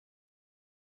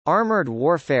Armored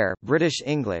warfare British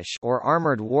English or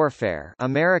armored warfare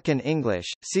American English,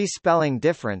 see spelling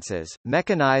differences.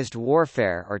 Mechanized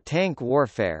warfare or tank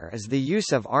warfare is the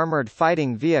use of armored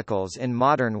fighting vehicles in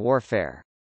modern warfare.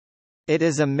 It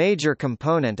is a major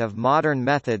component of modern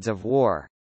methods of war.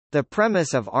 The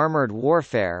premise of armored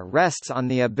warfare rests on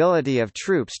the ability of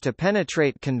troops to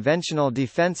penetrate conventional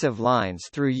defensive lines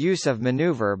through use of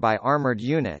maneuver by armored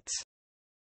units.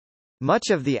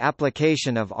 Much of the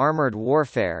application of armored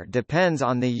warfare depends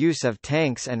on the use of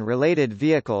tanks and related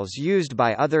vehicles used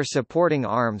by other supporting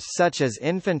arms such as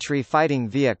infantry fighting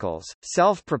vehicles,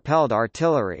 self-propelled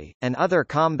artillery, and other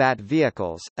combat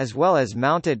vehicles, as well as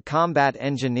mounted combat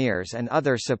engineers and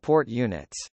other support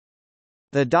units.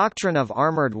 The doctrine of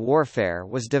armored warfare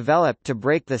was developed to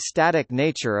break the static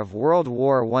nature of World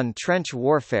War I trench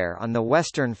warfare on the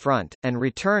Western Front, and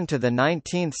return to the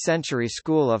 19th-century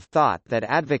school of thought that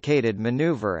advocated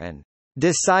maneuver and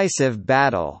decisive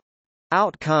battle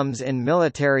outcomes in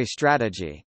military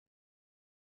strategy.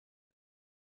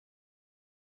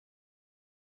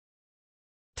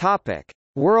 Topic: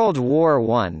 World War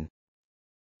I.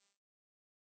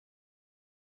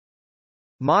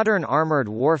 Modern armored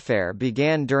warfare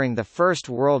began during the First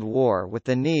World War with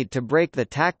the need to break the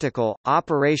tactical,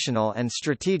 operational and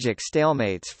strategic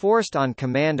stalemates forced on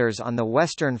commanders on the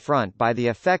Western Front by the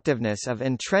effectiveness of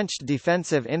entrenched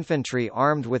defensive infantry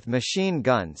armed with machine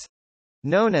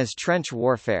guns—known as trench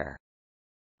warfare.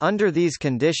 Under these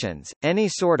conditions, any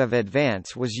sort of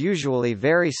advance was usually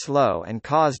very slow and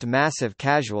caused massive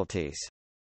casualties.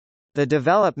 The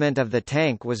development of the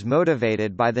tank was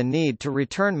motivated by the need to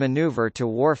return maneuver to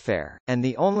warfare, and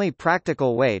the only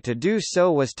practical way to do so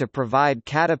was to provide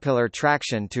caterpillar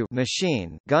traction to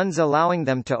machine guns, allowing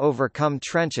them to overcome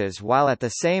trenches while at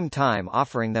the same time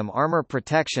offering them armor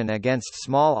protection against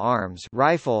small arms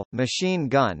rifle, machine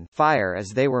gun fire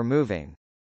as they were moving.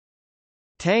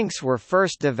 Tanks were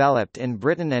first developed in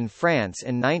Britain and France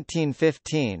in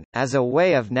 1915, as a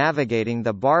way of navigating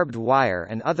the barbed wire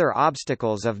and other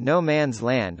obstacles of no man's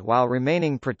land while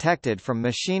remaining protected from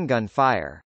machine gun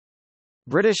fire.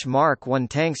 British Mark I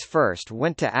tanks first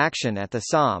went to action at the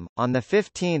Somme, on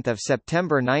 15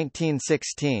 September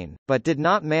 1916, but did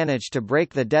not manage to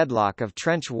break the deadlock of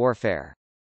trench warfare.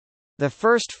 The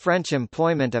first French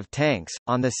employment of tanks,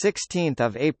 on 16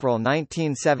 April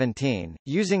 1917,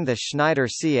 using the Schneider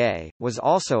CA, was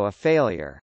also a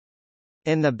failure.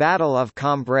 In the Battle of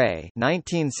Cambrai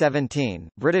 1917,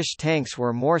 British tanks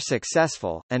were more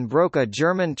successful, and broke a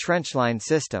German trenchline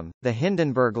system, the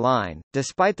Hindenburg Line.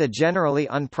 Despite the generally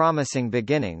unpromising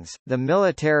beginnings, the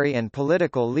military and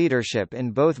political leadership in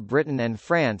both Britain and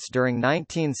France during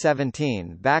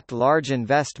 1917 backed large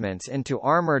investments into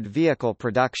armoured vehicle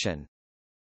production.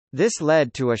 This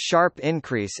led to a sharp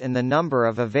increase in the number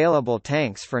of available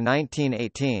tanks for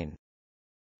 1918.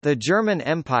 The German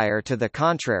Empire, to the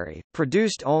contrary,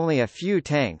 produced only a few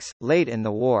tanks. Late in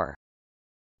the war,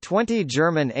 20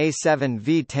 German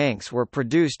A7V tanks were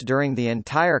produced during the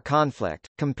entire conflict,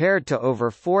 compared to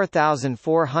over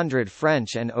 4,400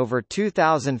 French and over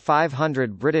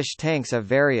 2,500 British tanks of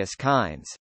various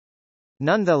kinds.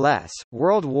 Nonetheless,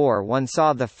 World War I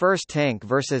saw the first tank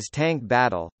versus tank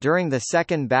battle, during the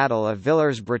Second Battle of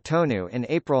Villers-Bretonneux in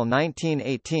April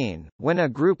 1918, when a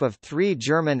group of 3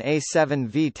 German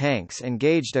A7V tanks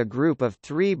engaged a group of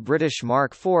 3 British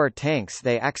Mark IV tanks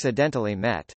they accidentally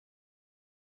met.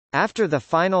 After the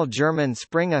final German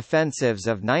spring offensives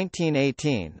of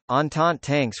 1918, Entente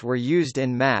tanks were used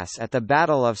en masse at the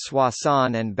Battle of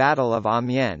Soissons and Battle of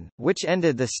Amiens, which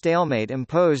ended the stalemate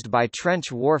imposed by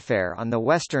trench warfare on the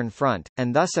Western Front,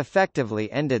 and thus effectively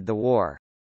ended the war.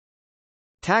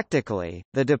 Tactically,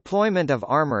 the deployment of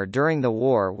armor during the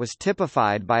war was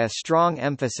typified by a strong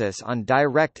emphasis on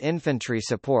direct infantry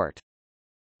support.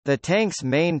 The tank's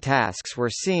main tasks were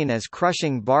seen as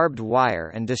crushing barbed wire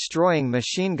and destroying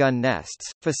machine gun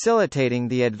nests, facilitating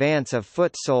the advance of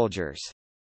foot soldiers.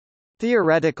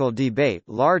 Theoretical debate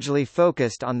largely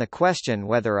focused on the question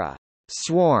whether a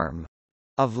swarm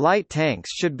of light tanks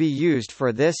should be used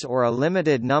for this or a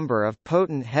limited number of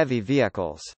potent heavy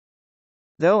vehicles.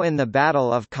 Though in the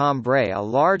Battle of Cambrai a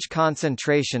large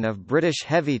concentration of British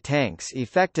heavy tanks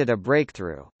effected a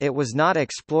breakthrough, it was not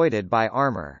exploited by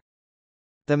armour.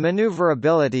 The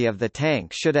maneuverability of the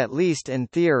tank should at least in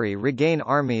theory regain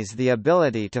armies the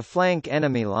ability to flank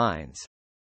enemy lines.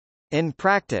 In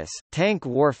practice, tank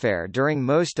warfare during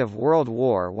most of World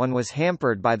War I was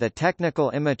hampered by the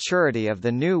technical immaturity of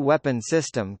the new weapon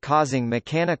system, causing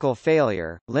mechanical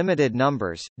failure, limited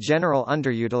numbers, general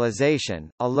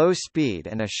underutilization, a low speed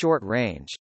and a short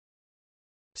range.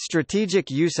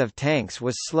 Strategic use of tanks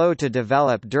was slow to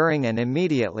develop during and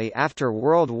immediately after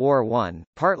World War I,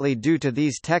 partly due to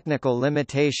these technical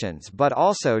limitations but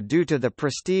also due to the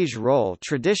prestige role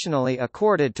traditionally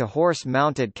accorded to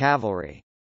horse-mounted cavalry.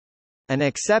 An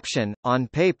exception, on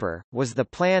paper, was the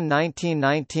Plan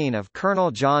 1919 of Colonel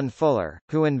John Fuller,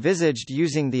 who envisaged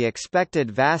using the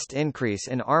expected vast increase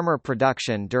in armor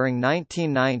production during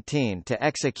 1919 to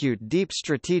execute deep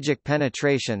strategic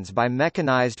penetrations by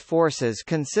mechanized forces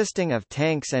consisting of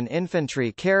tanks and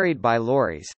infantry carried by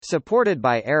lorries, supported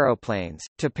by aeroplanes,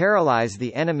 to paralyze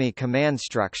the enemy command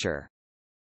structure.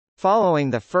 Following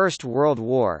the First World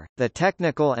War, the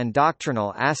technical and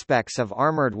doctrinal aspects of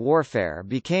armored warfare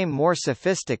became more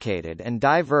sophisticated and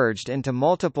diverged into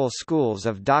multiple schools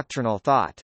of doctrinal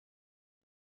thought.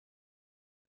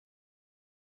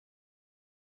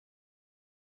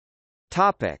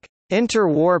 Topic: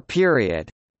 Interwar period.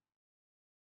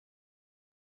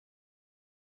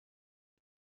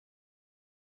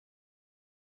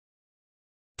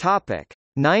 Topic: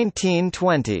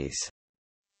 1920s.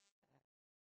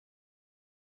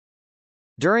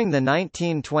 During the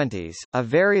 1920s, a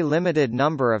very limited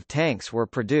number of tanks were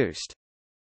produced.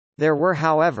 There were,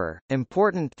 however,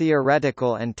 important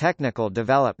theoretical and technical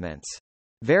developments.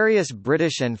 Various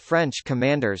British and French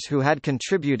commanders who had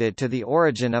contributed to the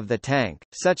origin of the tank,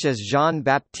 such as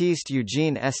Jean-Baptiste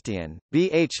Eugène Estienne,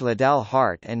 B. H. Liddell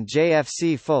Hart and J. F.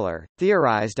 C. Fuller,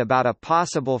 theorized about a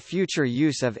possible future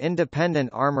use of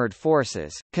independent armoured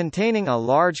forces, containing a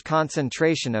large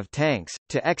concentration of tanks,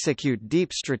 to execute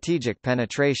deep strategic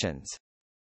penetrations.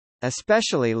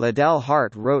 Especially Liddell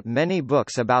Hart wrote many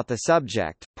books about the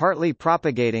subject, partly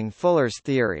propagating Fuller's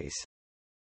theories.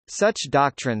 Such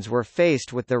doctrines were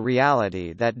faced with the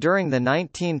reality that during the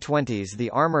 1920s the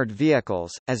armored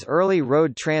vehicles, as early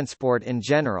road transport in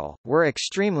general, were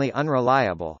extremely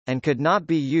unreliable, and could not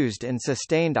be used in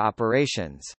sustained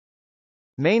operations.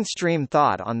 Mainstream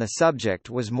thought on the subject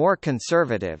was more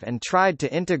conservative and tried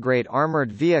to integrate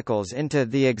armored vehicles into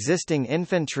the existing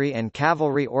infantry and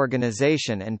cavalry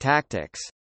organization and tactics.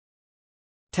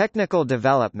 Technical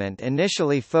development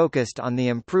initially focused on the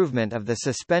improvement of the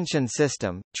suspension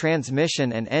system,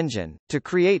 transmission and engine, to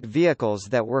create vehicles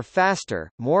that were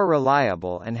faster, more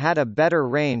reliable and had a better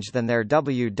range than their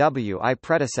WWI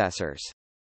predecessors.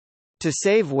 To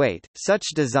save weight, such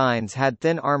designs had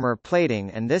thin armor plating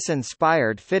and this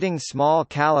inspired fitting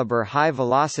small-caliber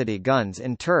high-velocity guns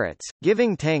in turrets,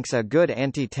 giving tanks a good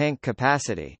anti-tank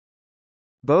capacity.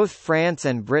 Both France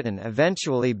and Britain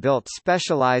eventually built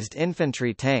specialized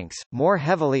infantry tanks, more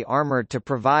heavily armored to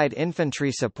provide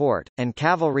infantry support, and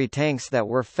cavalry tanks that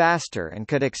were faster and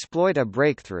could exploit a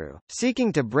breakthrough,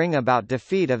 seeking to bring about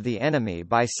defeat of the enemy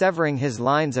by severing his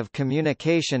lines of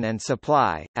communication and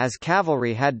supply, as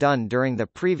cavalry had done during the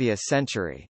previous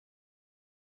century.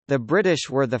 The British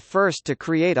were the first to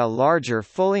create a larger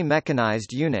fully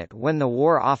mechanized unit when the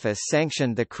War Office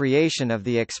sanctioned the creation of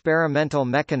the Experimental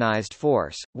Mechanized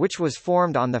Force, which was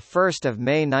formed on 1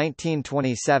 May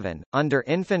 1927, under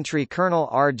Infantry Colonel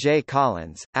R. J.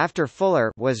 Collins, after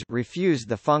Fuller was refused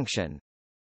the function.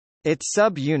 Its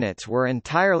sub-units were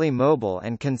entirely mobile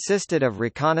and consisted of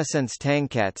reconnaissance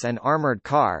tankettes and armoured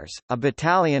cars, a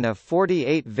battalion of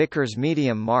 48 Vickers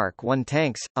medium Mark I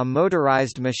tanks, a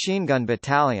motorised machine gun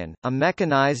battalion, a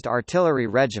mechanised artillery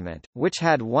regiment, which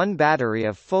had one battery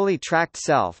of fully tracked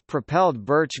self-propelled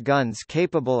Birch guns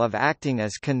capable of acting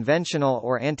as conventional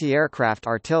or anti-aircraft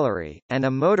artillery, and a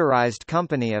motorised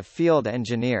company of field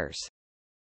engineers.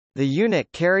 The unit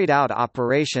carried out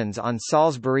operations on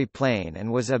Salisbury Plain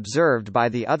and was observed by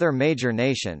the other major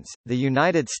nations, the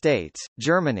United States,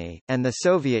 Germany, and the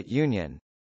Soviet Union.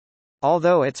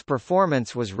 Although its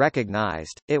performance was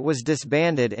recognized, it was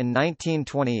disbanded in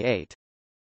 1928.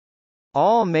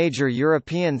 All major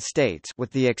European states,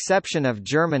 with the exception of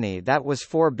Germany that was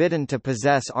forbidden to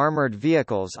possess armoured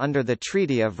vehicles under the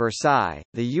Treaty of Versailles,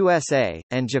 the USA,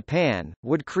 and Japan,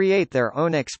 would create their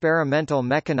own experimental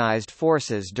mechanized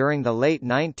forces during the late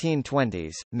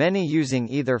 1920s, many using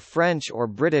either French or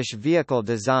British vehicle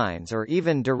designs or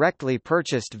even directly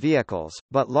purchased vehicles,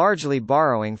 but largely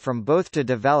borrowing from both to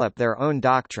develop their own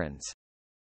doctrines.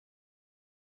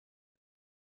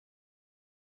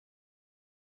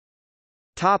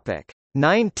 Topic: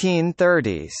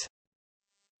 1930s.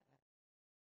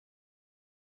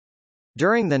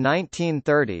 During the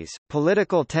 1930s,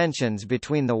 political tensions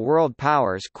between the world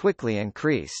powers quickly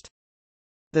increased.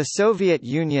 The Soviet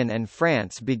Union and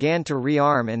France began to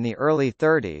rearm in the early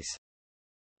 30s.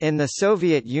 In the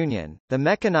Soviet Union, the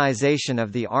mechanization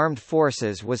of the armed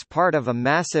forces was part of a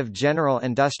massive general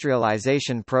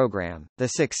industrialization program, the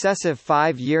successive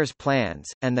 5 years plans,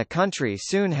 and the country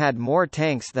soon had more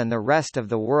tanks than the rest of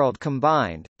the world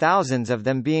combined, thousands of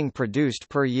them being produced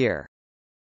per year.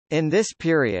 In this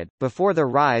period, before the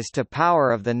rise to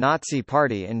power of the Nazi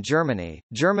Party in Germany,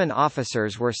 German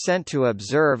officers were sent to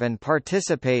observe and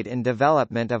participate in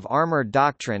development of armored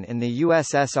doctrine in the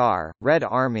USSR. Red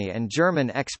Army and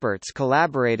German experts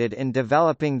collaborated in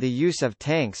developing the use of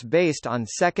tanks based on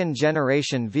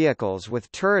second-generation vehicles with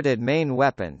turreted main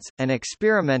weapons, and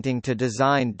experimenting to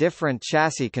design different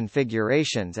chassis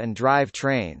configurations and drive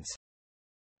trains.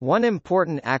 One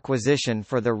important acquisition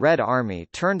for the Red Army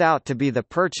turned out to be the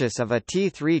purchase of a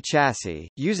T3 chassis,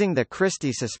 using the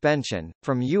Christie suspension,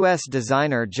 from U.S.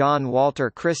 designer John Walter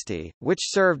Christie, which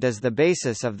served as the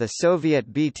basis of the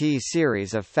Soviet BT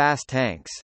series of fast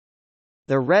tanks.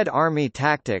 The Red Army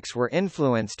tactics were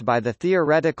influenced by the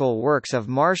theoretical works of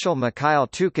Marshal Mikhail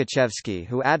Tukhachevsky,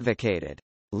 who advocated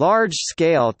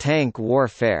large-scale tank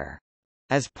warfare.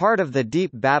 As part of the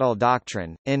deep battle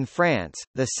doctrine, in France,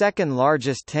 the second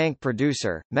largest tank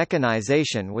producer,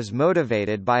 mechanization was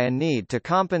motivated by a need to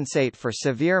compensate for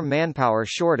severe manpower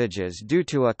shortages due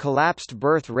to a collapsed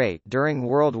birth rate during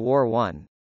World War I.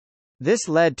 This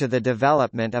led to the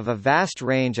development of a vast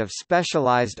range of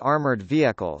specialized armored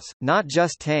vehicles, not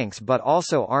just tanks but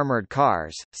also armored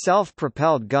cars,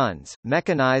 self-propelled guns,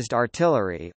 mechanized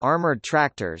artillery, armored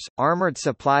tractors, armored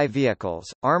supply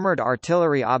vehicles, armored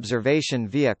artillery observation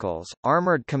vehicles,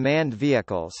 armored command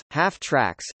vehicles,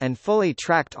 half-tracks, and fully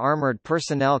tracked armored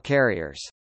personnel carriers.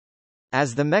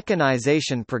 As the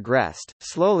mechanization progressed,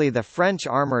 slowly the French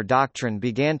armor doctrine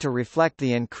began to reflect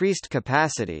the increased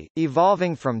capacity,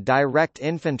 evolving from direct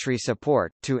infantry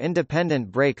support, to independent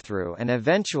breakthrough and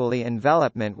eventually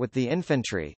envelopment with the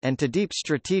infantry, and to deep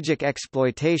strategic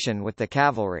exploitation with the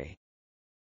cavalry.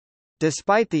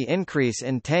 Despite the increase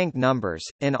in tank numbers,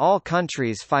 in all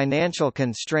countries financial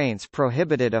constraints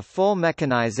prohibited a full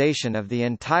mechanization of the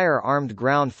entire armed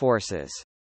ground forces.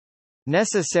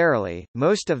 Necessarily,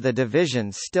 most of the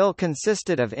divisions still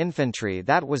consisted of infantry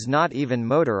that was not even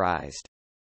motorized.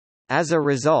 As a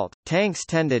result, tanks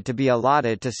tended to be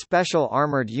allotted to special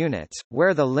armored units,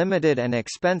 where the limited and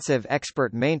expensive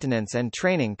expert maintenance and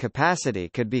training capacity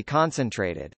could be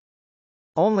concentrated.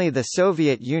 Only the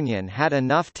Soviet Union had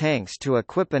enough tanks to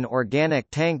equip an organic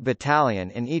tank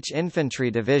battalion in each infantry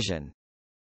division.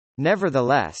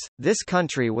 Nevertheless, this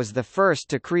country was the first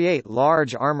to create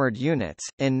large armored units.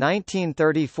 In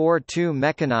 1934, 2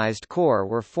 mechanized corps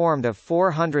were formed of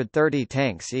 430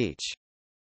 tanks each.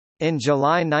 In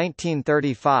July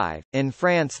 1935, in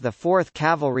France the 4th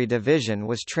Cavalry Division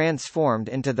was transformed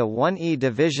into the 1e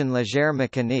Division Légère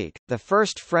Mécanique, the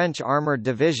first French armored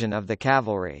division of the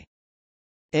cavalry.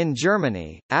 In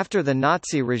Germany, after the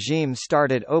Nazi regime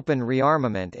started open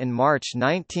rearmament in March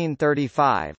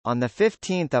 1935, on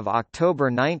 15 October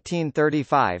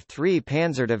 1935 3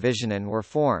 Panzerdivisionen were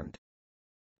formed.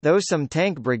 Though some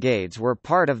tank brigades were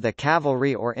part of the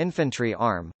cavalry or infantry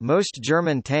arm, most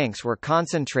German tanks were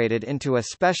concentrated into a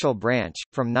special branch,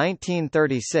 from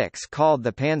 1936 called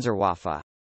the Panzerwaffe.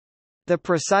 The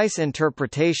precise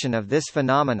interpretation of this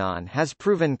phenomenon has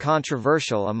proven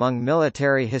controversial among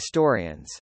military historians.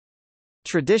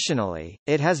 Traditionally,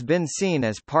 it has been seen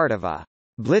as part of a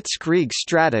blitzkrieg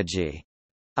strategy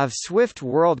of swift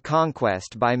world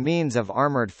conquest by means of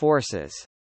armored forces.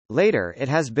 Later it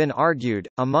has been argued,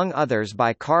 among others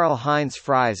by Karl-Heinz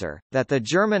Frieser, that the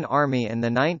German army in the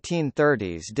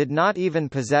 1930s did not even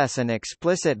possess an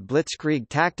explicit blitzkrieg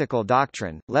tactical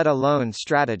doctrine, let alone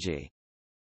strategy.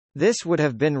 This would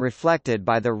have been reflected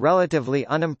by the relatively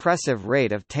unimpressive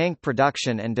rate of tank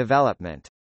production and development.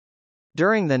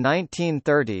 During the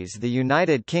 1930s the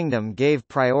United Kingdom gave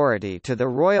priority to the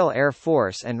Royal Air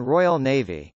Force and Royal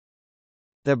Navy.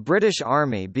 The British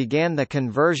Army began the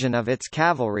conversion of its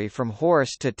cavalry from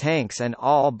horse to tanks and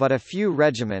all but a few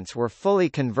regiments were fully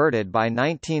converted by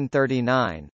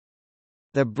 1939.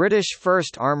 The British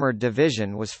 1st Armoured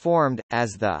Division was formed,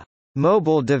 as the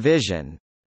Mobile Division,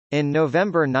 in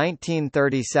November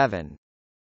 1937.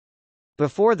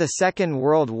 Before the Second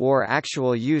World War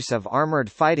actual use of armoured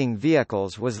fighting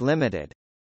vehicles was limited.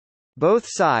 Both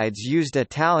sides used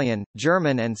Italian,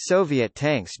 German and Soviet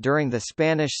tanks during the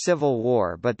Spanish Civil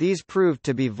War, but these proved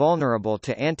to be vulnerable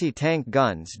to anti-tank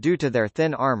guns due to their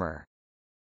thin armour.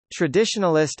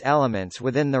 Traditionalist elements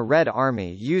within the Red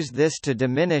Army used this to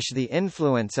diminish the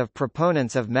influence of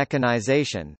proponents of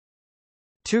mechanization.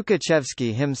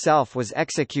 Tukhachevsky himself was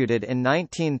executed in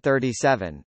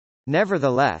 1937.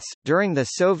 Nevertheless, during the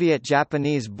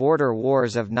Soviet-Japanese border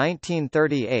wars of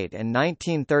 1938 and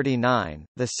 1939,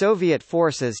 the Soviet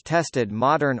forces tested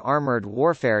modern armored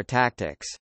warfare tactics.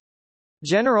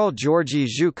 General Georgy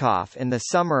Zhukov in the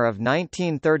summer of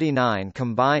 1939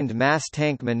 combined mass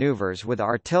tank maneuvers with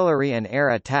artillery and air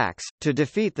attacks, to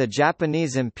defeat the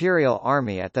Japanese Imperial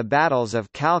Army at the battles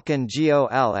of Khalkhin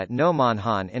Gol at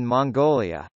Nomonhan in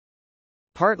Mongolia.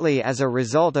 Partly as a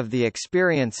result of the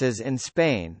experiences in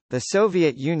Spain, the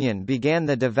Soviet Union began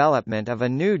the development of a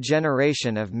new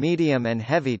generation of medium and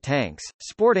heavy tanks,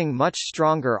 sporting much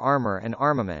stronger armor and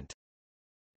armament.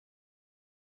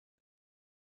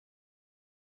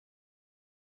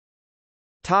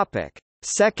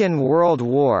 Second World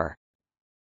War.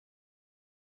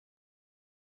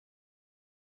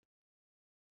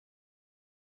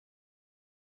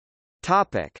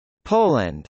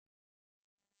 Poland.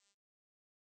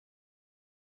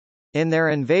 In their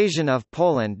invasion of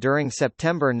Poland during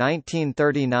September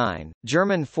 1939,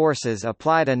 German forces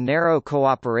applied a narrow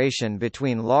cooperation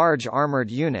between large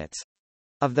armoured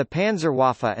units—of the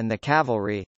Panzerwaffe and the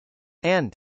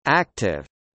cavalry—and active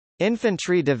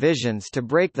infantry divisions to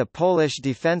break the Polish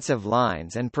defensive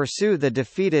lines and pursue the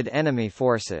defeated enemy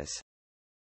forces.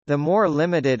 The more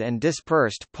limited and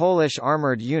dispersed Polish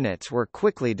armoured units were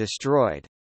quickly destroyed.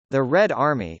 The Red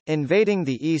Army, invading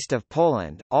the east of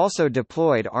Poland, also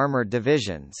deployed armoured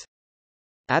divisions.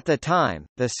 At the time,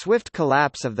 the swift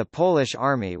collapse of the Polish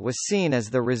army was seen as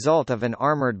the result of an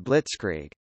armoured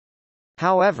blitzkrieg.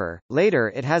 However,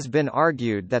 later it has been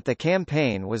argued that the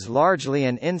campaign was largely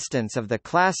an instance of the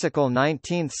classical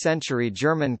 19th-century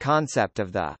German concept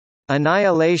of the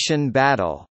annihilation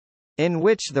battle, in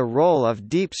which the role of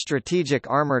deep strategic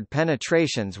armoured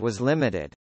penetrations was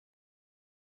limited.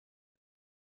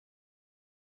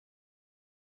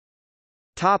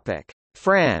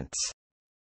 France.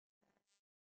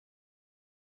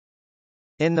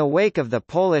 In the wake of the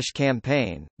Polish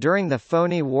campaign, during the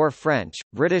Phoney War French,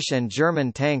 British and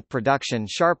German tank production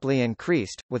sharply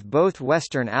increased, with both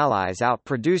Western allies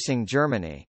outproducing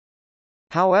Germany.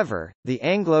 However, the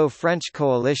Anglo-French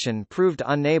coalition proved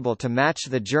unable to match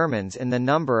the Germans in the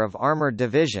number of armoured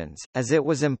divisions, as it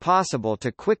was impossible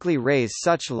to quickly raise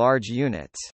such large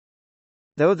units.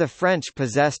 Though the French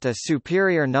possessed a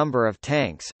superior number of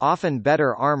tanks, often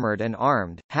better armoured and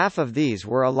armed, half of these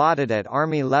were allotted at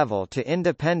army level to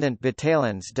independent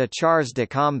bataillons de chars de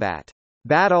combat,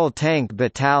 battle tank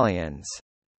battalions,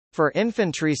 for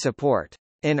infantry support.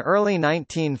 In early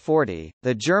 1940,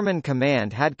 the German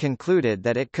command had concluded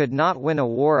that it could not win a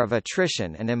war of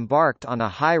attrition and embarked on a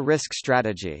high-risk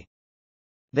strategy.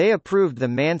 They approved the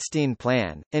Manstein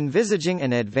Plan, envisaging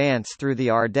an advance through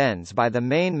the Ardennes by the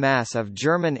main mass of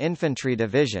German infantry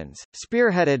divisions,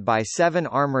 spearheaded by 7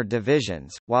 armoured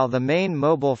divisions, while the main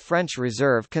mobile French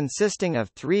reserve consisting of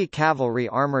 3 cavalry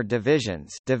armoured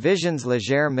divisions, divisions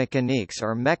légères mécaniques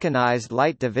or mechanized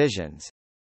light divisions,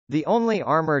 the only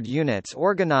armoured units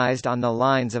organised on the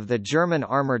lines of the German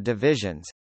armoured divisions,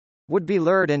 would be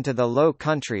lured into the Low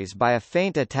Countries by a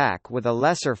feint attack with a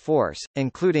lesser force,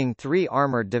 including 3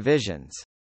 armoured divisions.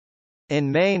 In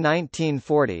May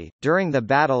 1940, during the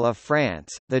Battle of France,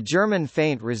 the German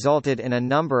feint resulted in a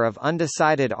number of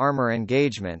undecided armour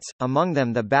engagements, among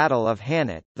them the Battle of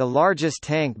Hanet, the largest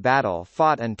tank battle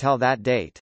fought until that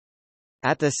date.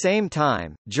 At the same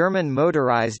time, German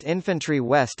motorized infantry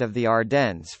west of the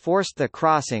Ardennes forced the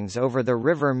crossings over the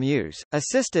River Meuse,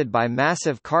 assisted by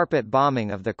massive carpet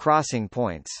bombing of the crossing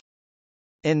points.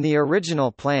 In the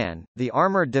original plan, the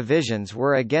armoured divisions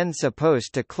were again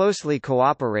supposed to closely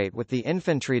cooperate with the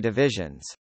infantry divisions.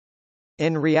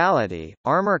 In reality,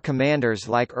 armour commanders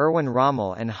like Erwin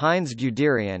Rommel and Heinz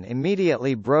Guderian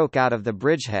immediately broke out of the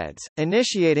bridgeheads,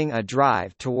 initiating a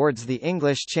drive towards the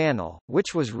English Channel,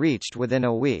 which was reached within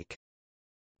a week.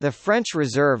 The French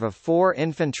reserve of 4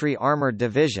 infantry armoured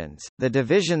divisions, the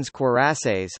divisions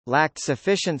cuirassiers, lacked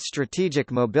sufficient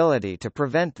strategic mobility to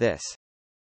prevent this.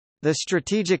 The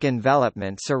strategic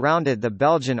envelopment surrounded the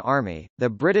Belgian army,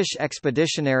 the British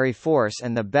Expeditionary Force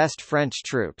and the best French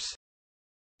troops.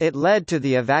 It led to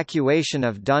the evacuation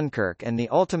of Dunkirk and the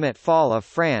ultimate fall of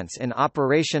France in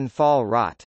Operation Fall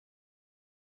Rot.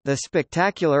 The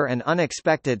spectacular and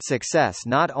unexpected success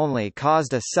not only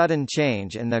caused a sudden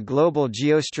change in the global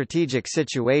geostrategic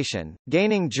situation,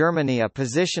 gaining Germany a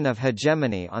position of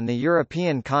hegemony on the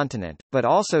European continent, but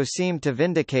also seemed to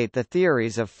vindicate the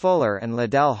theories of Fuller and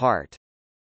Liddell Hart.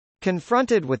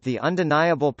 Confronted with the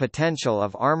undeniable potential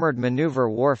of armored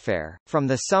maneuver warfare, from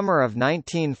the summer of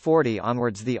 1940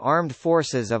 onwards the armed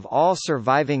forces of all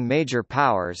surviving major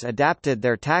powers adapted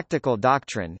their tactical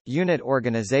doctrine, unit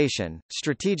organization,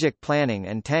 strategic planning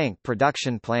and tank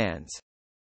production plans.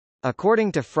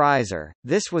 According to Fraiser,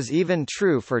 this was even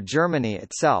true for Germany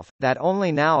itself, that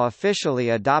only now officially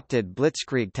adopted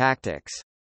blitzkrieg tactics.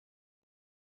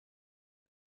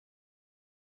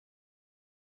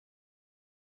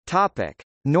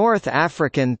 North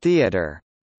African theatre.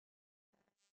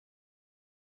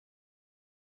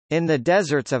 In the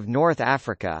deserts of North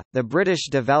Africa, the British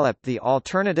developed the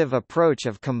alternative approach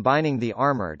of combining the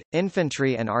armoured,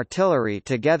 infantry and artillery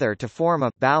together to form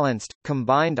a balanced,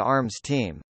 combined arms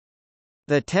team.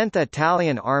 The 10th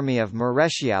Italian Army of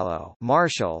Maresciallo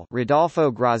Marshal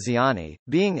Rodolfo Graziani,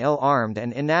 being ill-armed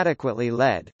and inadequately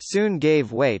led, soon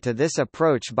gave way to this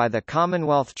approach by the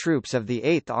Commonwealth troops of the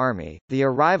 8th Army. The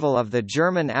arrival of the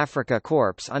German Afrika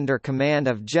Korps under command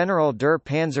of General der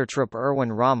Panzertruppe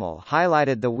Erwin Rommel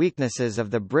highlighted the weaknesses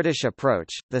of the British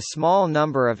approach. The small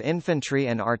number of infantry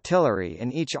and artillery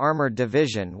in each armoured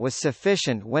division was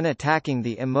sufficient when attacking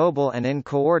the immobile and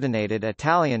uncoordinated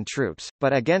Italian troops,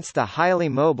 but against the highly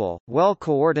mobile,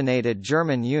 well-coordinated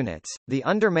German units, the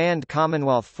undermanned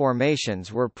Commonwealth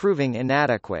formations were proving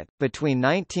inadequate. Between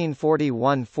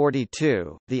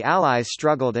 1941–42, the Allies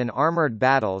struggled in armoured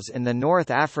battles in the North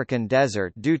African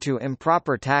desert due to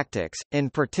improper tactics,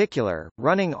 in particular,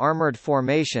 running armoured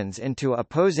formations into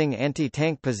opposing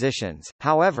anti-tank positions.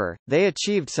 However, they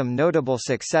achieved some notable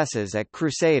successes at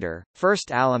Crusader, First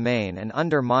Alamein and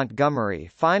under Montgomery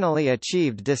finally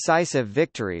achieved decisive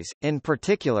victories, in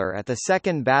particular at the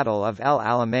Second Battle of El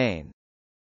Alamein.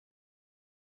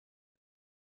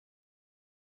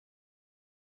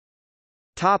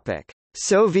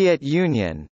 Soviet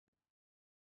Union.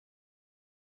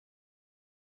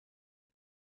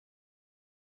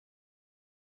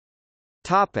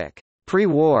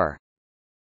 Pre-war.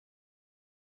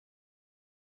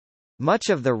 Much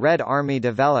of the Red Army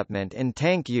development in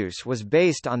tank use was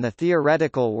based on the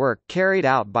theoretical work carried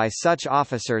out by such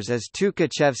officers as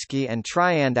Tukhachevsky and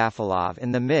Tryandafilov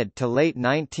in the mid to late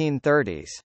 1930s.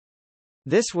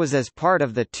 This was as part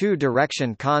of the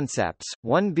two-direction concepts,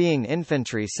 one being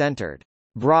infantry-centered,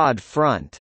 broad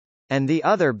front, and the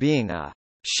other being a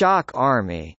shock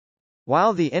army,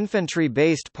 while the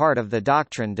infantry-based part of the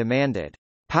doctrine demanded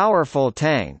powerful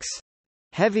tanks.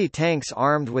 Heavy tanks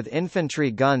armed with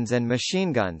infantry guns and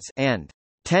machine guns, and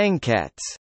tankettes,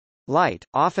 light,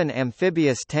 often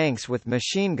amphibious tanks with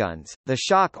machine guns. The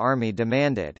shock army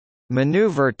demanded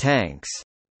maneuver tanks,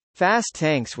 fast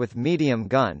tanks with medium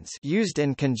guns used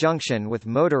in conjunction with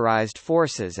motorized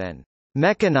forces, and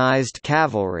mechanized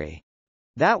cavalry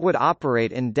that would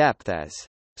operate in depth as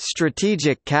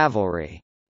strategic cavalry,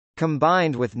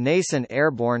 combined with nascent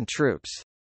airborne troops.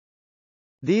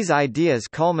 These ideas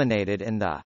culminated in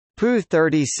the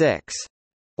PU-36,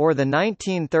 or the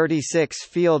 1936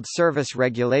 Field Service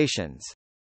Regulations.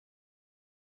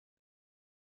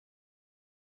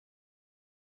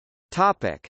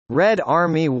 Red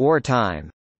Army wartime.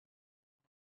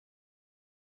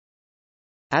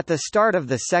 At the start of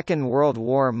the Second World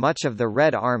War, much of the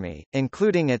Red Army,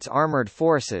 including its armored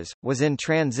forces, was in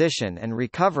transition and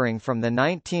recovering from the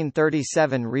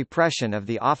 1937 repression of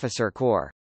the officer corps.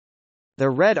 The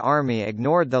Red Army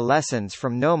ignored the lessons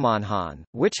from Nomonhan,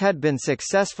 which had been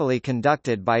successfully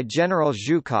conducted by General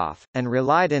Zhukov, and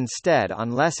relied instead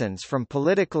on lessons from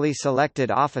politically selected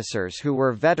officers who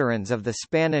were veterans of the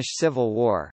Spanish Civil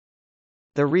War.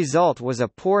 The result was a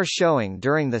poor showing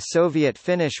during the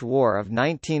Soviet-Finnish War of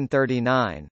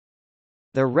 1939.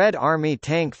 The Red Army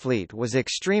tank fleet was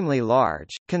extremely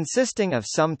large, consisting of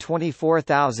some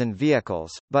 24,000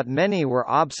 vehicles, but many were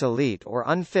obsolete or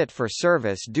unfit for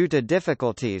service due to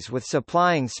difficulties with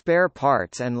supplying spare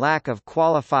parts and lack of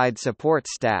qualified support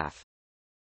staff.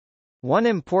 One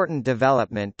important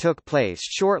development took place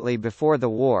shortly before the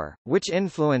war, which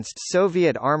influenced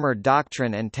Soviet armored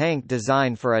doctrine and tank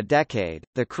design for a decade: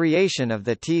 the creation of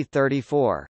the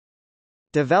T-34.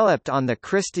 Developed on the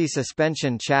Christie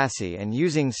suspension chassis and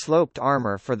using sloped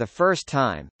armor for the first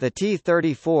time, the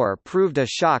T-34 proved a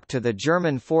shock to the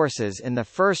German forces in the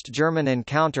first German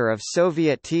encounter of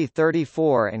Soviet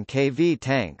T-34 and KV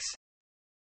tanks.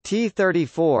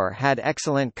 T-34 had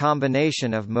excellent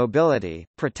combination of mobility,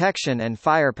 protection and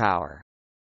firepower.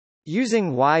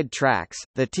 Using wide tracks,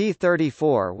 the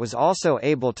T-34 was also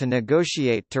able to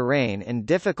negotiate terrain in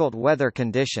difficult weather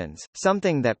conditions,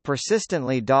 something that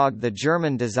persistently dogged the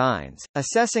German designs.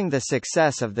 Assessing the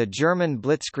success of the German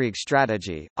Blitzkrieg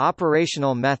strategy,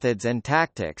 operational methods and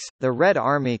tactics, the Red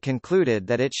Army concluded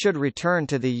that it should return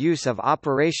to the use of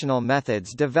operational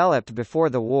methods developed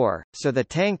before the war, so the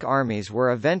tank armies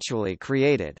were eventually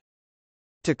created.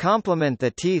 To complement the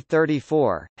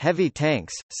T-34, heavy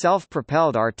tanks,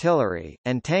 self-propelled artillery,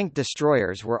 and tank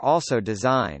destroyers were also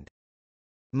designed.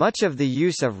 Much of the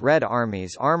use of Red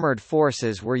Army's armored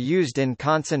forces were used in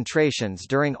concentrations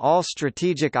during all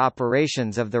strategic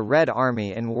operations of the Red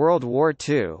Army in World War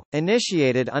II,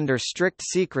 initiated under strict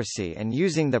secrecy and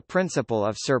using the principle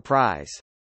of surprise.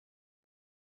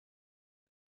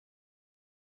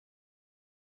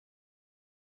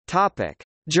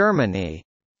 Germany.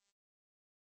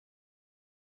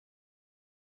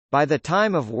 By the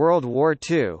time of World War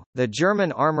II, the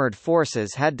German armoured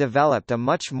forces had developed a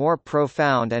much more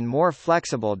profound and more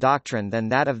flexible doctrine than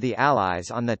that of the Allies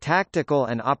on the tactical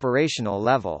and operational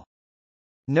level.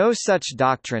 No such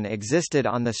doctrine existed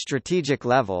on the strategic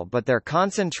level, but their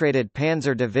concentrated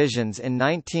panzer divisions in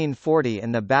 1940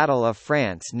 in the Battle of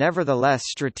France nevertheless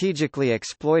strategically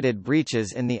exploited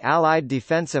breaches in the Allied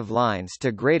defensive lines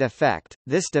to great effect.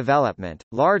 This development,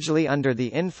 largely under the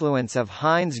influence of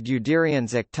Heinz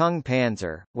Guderian's Achtung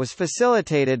Panzer, was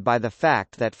facilitated by the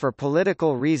fact that for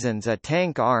political reasons a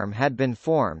tank arm had been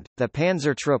formed, the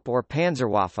Panzertruppe or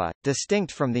Panzerwaffe,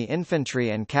 distinct from the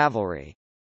infantry and cavalry.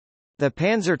 The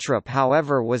Panzertruppe,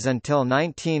 however, was until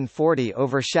 1940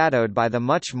 overshadowed by the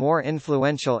much more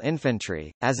influential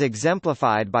infantry, as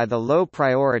exemplified by the low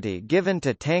priority given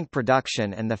to tank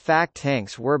production and the fact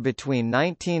tanks were between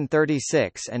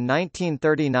 1936 and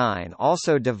 1939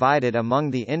 also divided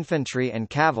among the infantry and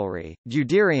cavalry.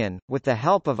 Guderian, with the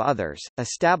help of others,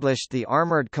 established the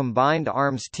Armoured Combined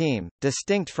Arms Team,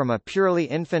 distinct from a purely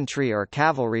infantry or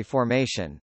cavalry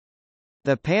formation.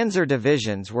 The panzer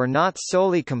divisions were not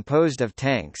solely composed of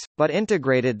tanks, but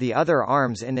integrated the other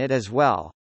arms in it as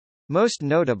well. Most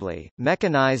notably,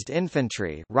 mechanized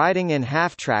infantry riding in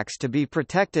half-tracks to be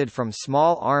protected from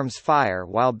small arms fire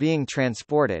while being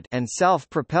transported, and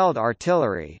self-propelled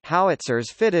artillery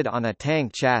howitzers fitted on a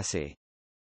tank chassis.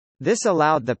 This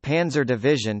allowed the Panzer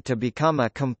Division to become a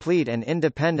complete and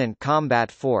independent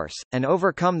combat force, and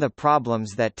overcome the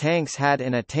problems that tanks had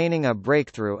in attaining a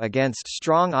breakthrough against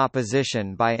strong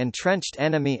opposition by entrenched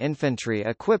enemy infantry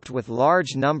equipped with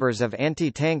large numbers of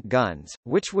anti-tank guns,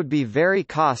 which would be very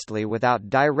costly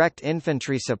without direct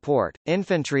infantry support.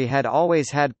 Infantry had always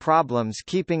had problems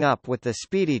keeping up with the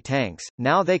speedy tanks,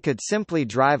 now they could simply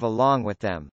drive along with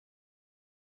them.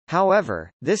 However,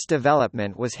 this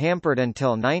development was hampered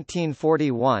until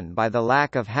 1941 by the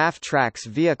lack of half-tracks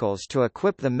vehicles to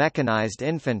equip the mechanized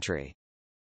infantry.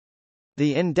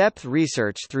 The in-depth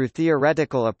research through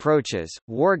theoretical approaches,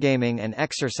 wargaming and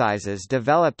exercises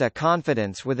developed a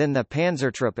confidence within the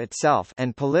Panzertruppe itself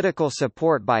and political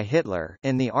support by Hitler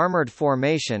in the armored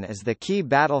formation as the key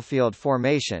battlefield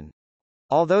formation,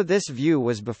 although this view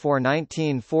was before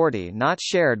 1940 not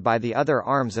shared by the other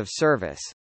arms of service.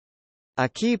 A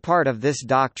key part of this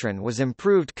doctrine was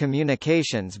improved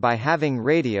communications by having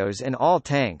radios in all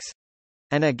tanks.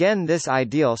 And again this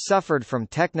ideal suffered from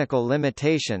technical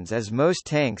limitations as most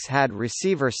tanks had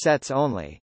receiver sets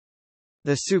only.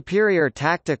 The superior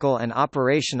tactical and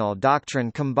operational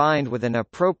doctrine combined with an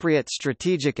appropriate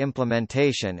strategic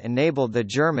implementation enabled the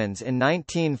Germans in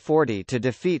 1940 to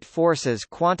defeat forces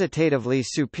quantitatively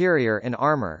superior in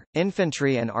armor,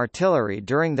 infantry and artillery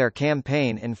during their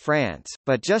campaign in France,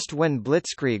 but just when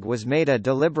Blitzkrieg was made a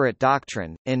deliberate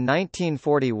doctrine, in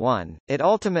 1941, it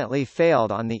ultimately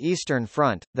failed on the Eastern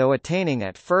Front, though attaining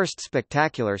at first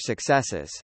spectacular successes.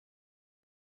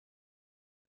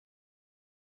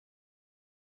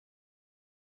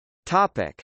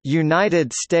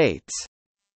 United States.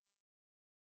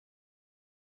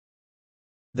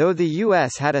 Though the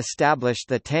U.S. had established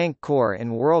the Tank Corps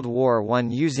in World War I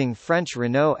using French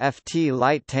Renault FT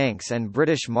light tanks and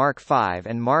British Mark V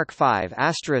and Mark V**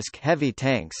 heavy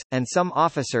tanks, and some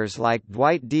officers like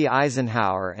Dwight D.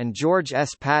 Eisenhower and George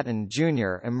S. Patton,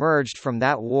 Jr. emerged from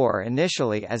that war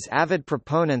initially as avid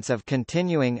proponents of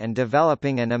continuing and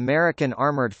developing an American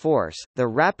armored force, the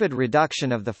rapid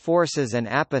reduction of the forces and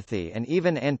apathy and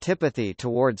even antipathy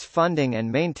towards funding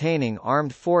and maintaining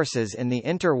armed forces in the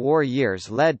interwar years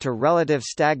led to relative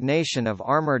stagnation of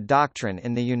armored doctrine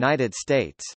in the United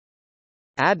States.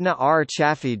 Adna R.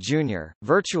 Chaffee Jr.,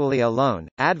 virtually alone,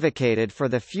 advocated for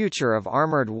the future of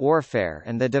armored warfare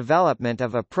and the development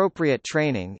of appropriate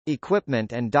training,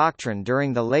 equipment and doctrine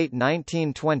during the late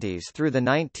 1920s through the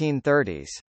 1930s.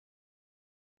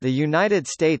 The United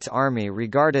States Army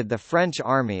regarded the French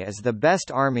Army as the best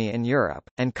army in Europe,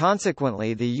 and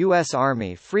consequently the U.S.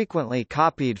 Army frequently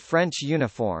copied French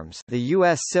uniforms, the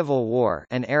U.S. Civil War,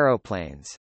 and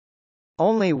aeroplanes.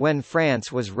 Only when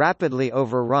France was rapidly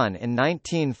overrun in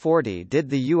 1940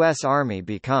 did the U.S. Army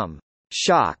become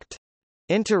shocked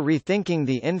into rethinking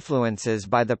the influences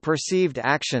by the perceived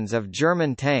actions of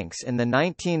German tanks in the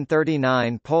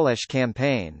 1939 Polish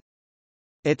campaign.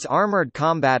 Its armored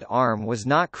combat arm was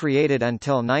not created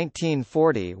until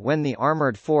 1940 when the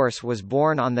Armored Force was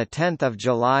born on 10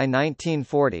 July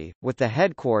 1940, with the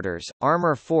Headquarters,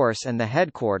 Armor Force and the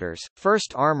Headquarters,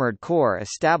 1st Armored Corps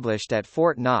established at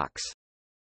Fort Knox.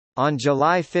 On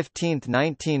July 15,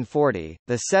 1940,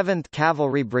 the 7th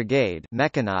Cavalry Brigade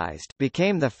mechanized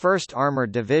became the 1st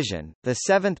Armored Division, the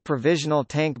 7th Provisional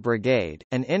Tank Brigade,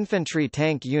 an infantry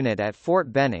tank unit at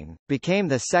Fort Benning, became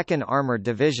the 2nd Armored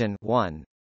Division 1.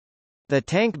 The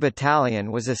Tank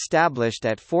Battalion was established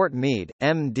at Fort Meade,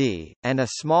 MD, and a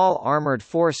small armored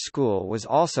force school was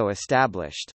also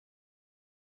established.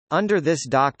 Under this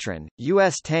doctrine,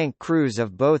 U.S. tank crews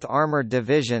of both armored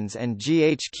divisions and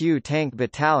GHQ tank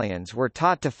battalions were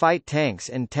taught to fight tanks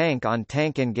in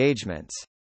tank-on-tank engagements.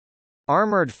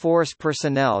 Armored force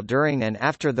personnel during and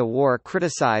after the war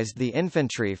criticized the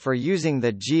infantry for using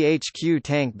the GHQ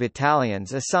tank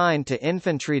battalions assigned to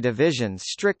infantry divisions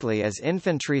strictly as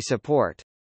infantry support.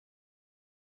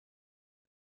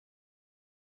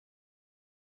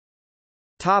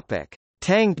 Topic: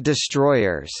 Tank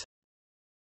destroyers.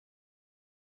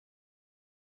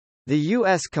 The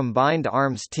U.S. Combined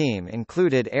Arms Team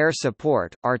included air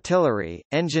support, artillery,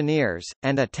 engineers,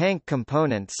 and a tank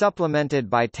component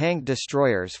supplemented by tank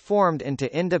destroyers formed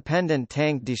into independent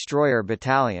tank destroyer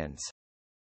battalions.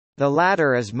 The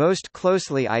latter is most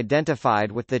closely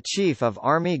identified with the Chief of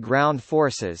Army Ground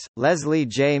Forces, Leslie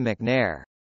J. McNair.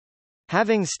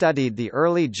 Having studied the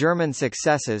early German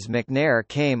successes, McNair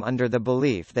came under the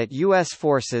belief that U.S.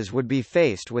 forces would be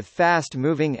faced with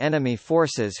fast-moving enemy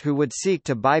forces who would seek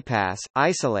to bypass,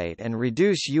 isolate and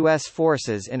reduce U.S.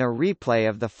 forces in a replay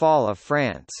of the fall of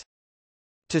France.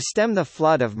 To stem the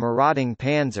flood of marauding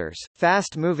panzers,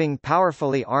 fast-moving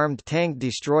powerfully armed tank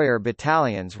destroyer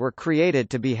battalions were created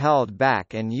to be held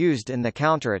back and used in the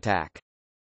counterattack.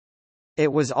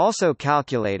 It was also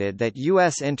calculated that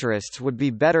U.S. interests would be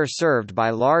better served by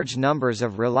large numbers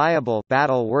of reliable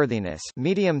battle-worthiness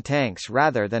medium tanks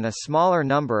rather than a smaller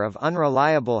number of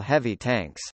unreliable heavy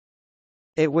tanks.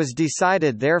 It was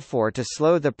decided therefore to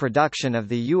slow the production of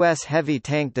the U.S. heavy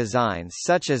tank designs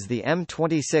such as the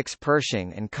M26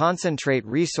 Pershing and concentrate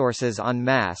resources on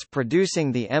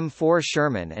mass-producing the M4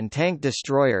 Sherman and tank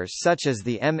destroyers such as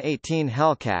the M18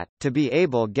 Hellcat. To be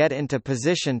able to get into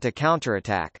position to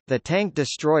counterattack, the tank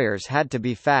destroyers had to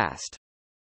be fast.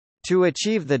 To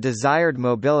achieve the desired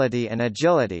mobility and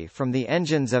agility from the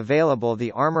engines available,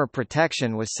 the armor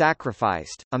protection was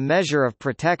sacrificed, a measure of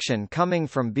protection coming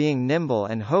from being nimble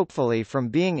and hopefully from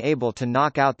being able to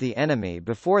knock out the enemy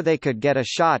before they could get a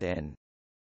shot in.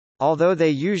 Although they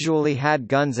usually had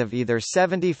guns of either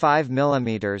 75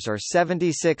 mm or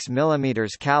 76 mm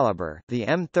caliber, the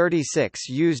M36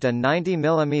 used a 90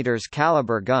 mm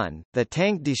caliber gun. The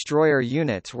tank destroyer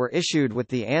units were issued with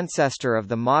the ancestor of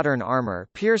the modern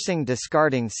armor-piercing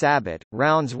discarding sabot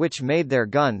rounds, which made their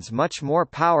guns much more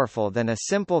powerful than a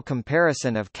simple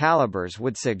comparison of calibers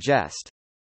would suggest.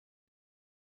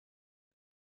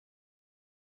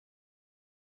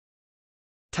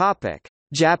 Topic: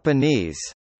 Japanese.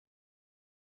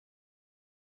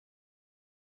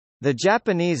 The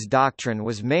Japanese doctrine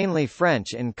was mainly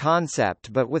French in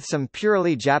concept but with some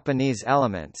purely Japanese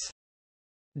elements.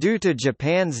 Due to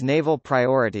Japan's naval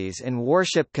priorities in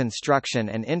warship construction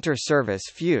and inter-service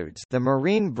feuds, the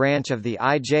Marine branch of the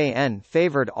IJN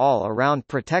favored all-around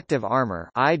protective armor.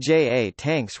 IJA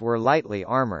tanks were lightly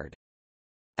armored.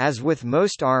 As with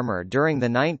most armor during the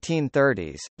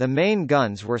 1930s, the main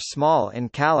guns were small in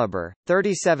caliber,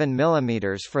 37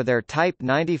 mm for their Type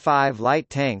 95 light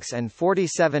tanks and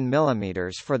 47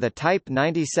 mm for the Type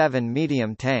 97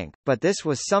 medium tank, but this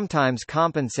was sometimes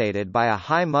compensated by a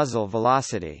high muzzle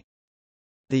velocity.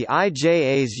 The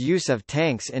IJA's use of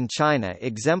tanks in China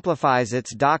exemplifies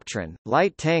its doctrine.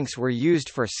 Light tanks were used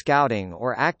for scouting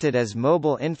or acted as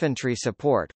mobile infantry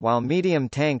support, while medium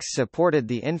tanks supported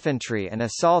the infantry and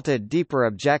assaulted deeper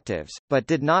objectives, but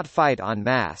did not fight en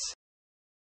masse.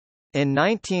 In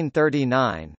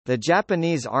 1939, the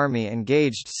Japanese Army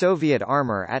engaged Soviet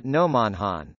armor at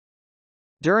Nomonhan.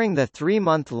 During the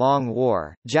three-month-long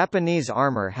war, Japanese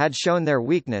armor had shown their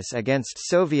weakness against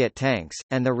Soviet tanks,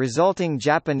 and the resulting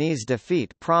Japanese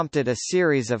defeat prompted a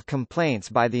series of complaints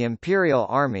by the Imperial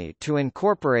Army to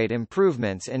incorporate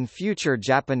improvements in future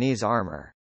Japanese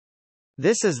armor.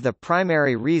 This is the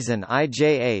primary reason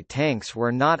IJA tanks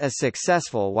were not as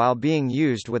successful while being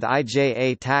used with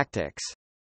IJA tactics.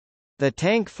 The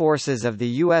tank forces of the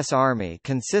U.S. Army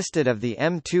consisted of the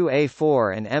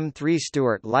M2A4 and M3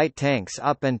 Stuart light tanks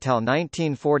up until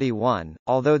 1941,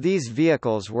 although these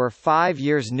vehicles were 5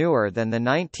 years newer than the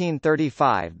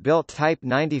 1935-built Type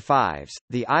 95s.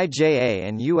 The IJA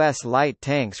and U.S. light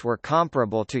tanks were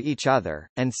comparable to each other,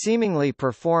 and seemingly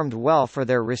performed well for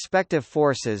their respective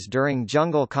forces during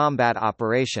jungle combat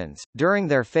operations. During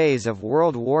their phase of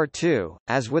World War II,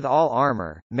 as with all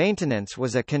armor, maintenance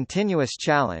was a continuous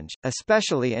challenge,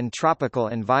 especially in tropical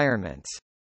environments.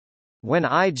 When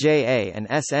IJA and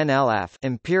SNLF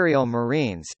Imperial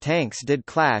Marines tanks did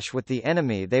clash with the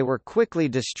enemy, they were quickly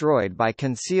destroyed by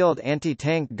concealed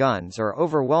anti-tank guns or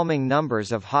overwhelming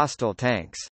numbers of hostile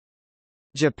tanks.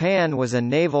 Japan was a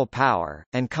naval power,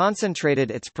 and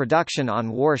concentrated its production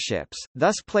on warships,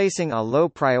 thus placing a low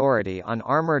priority on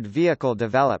armored vehicle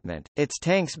development, its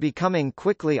tanks becoming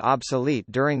quickly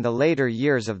obsolete during the later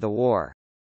years of the war.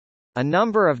 A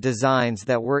number of designs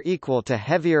that were equal to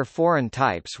heavier foreign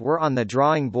types were on the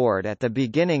drawing board at the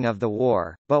beginning of the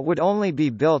war, but would only be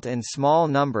built in small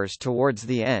numbers towards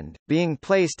the end, being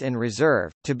placed in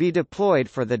reserve, to be deployed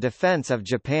for the defense of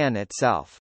Japan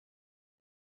itself.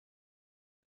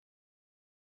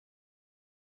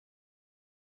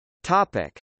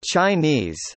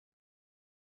 Chinese.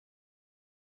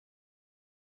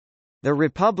 The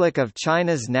Republic of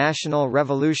China's National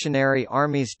Revolutionary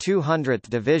Army's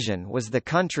 200th Division was the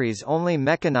country's only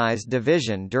mechanized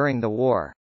division during the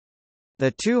war.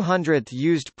 The 200th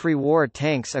used pre-war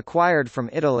tanks acquired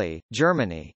from Italy,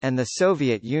 Germany, and the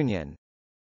Soviet Union.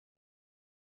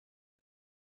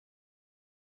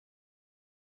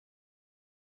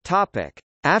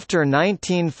 After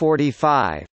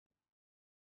 1945.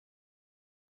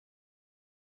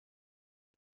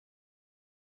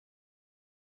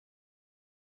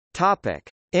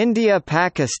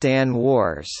 India–Pakistan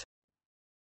Wars.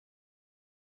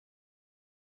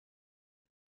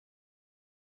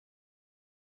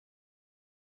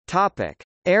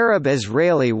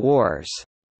 Arab–Israeli Wars.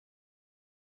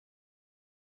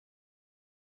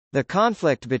 The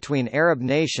conflict between Arab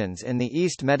nations in the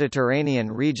East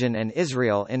Mediterranean region and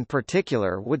Israel in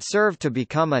particular would serve to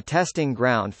become a testing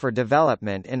ground for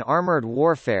development in armored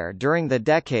warfare during the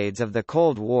decades of the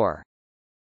Cold War.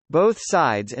 Both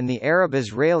sides in the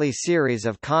Arab-Israeli series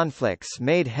of conflicts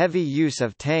made heavy use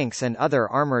of tanks and other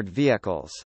armored vehicles.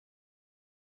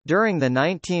 During the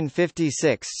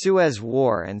 1956 Suez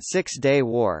War and Six-Day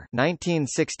War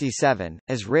 1967,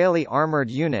 Israeli armored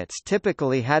units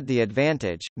typically had the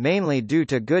advantage, mainly due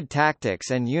to good tactics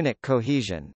and unit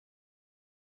cohesion.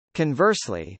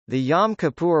 Conversely, the Yom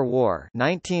Kippur War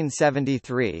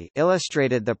 1973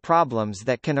 illustrated the problems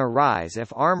that can arise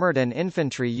if armored and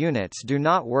infantry units do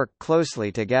not work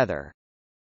closely together.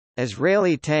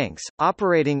 Israeli tanks,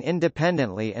 operating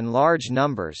independently in large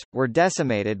numbers, were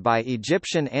decimated by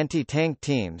Egyptian anti-tank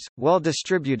teams, well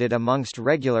distributed amongst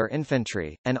regular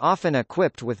infantry, and often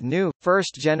equipped with new,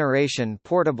 first-generation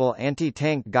portable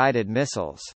anti-tank guided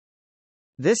missiles.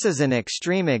 This is an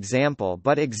extreme example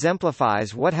but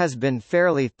exemplifies what has been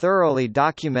fairly thoroughly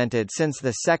documented since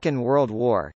the Second World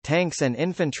War. Tanks and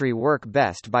infantry work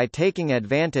best by taking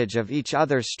advantage of each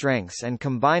other's strengths and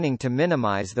combining to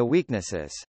minimize the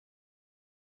weaknesses.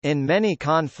 In many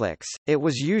conflicts, it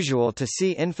was usual to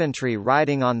see infantry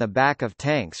riding on the back of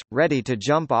tanks, ready to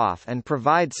jump off and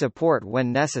provide support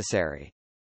when necessary.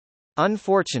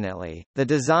 Unfortunately, the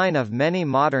design of many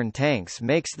modern tanks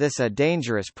makes this a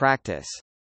dangerous practice.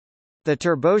 The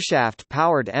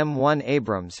turboshaft-powered M1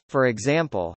 Abrams, for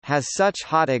example, has such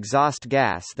hot exhaust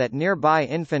gas that nearby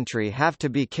infantry have to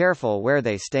be careful where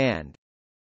they stand.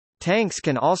 Tanks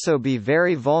can also be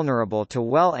very vulnerable to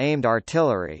well-aimed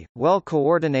artillery.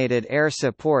 Well-coordinated air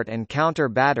support and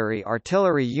counter-battery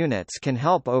artillery units can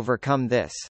help overcome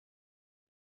this.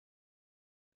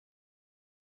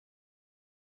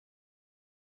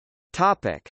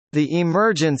 The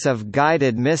emergence of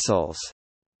guided missiles.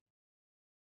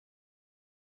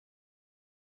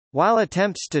 While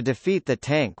attempts to defeat the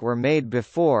tank were made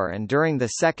before and during the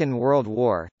Second World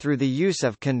War, through the use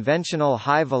of conventional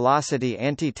high-velocity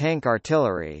anti-tank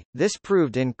artillery, this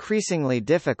proved increasingly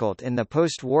difficult in the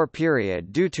post-war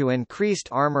period due to increased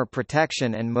armor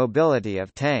protection and mobility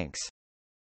of tanks.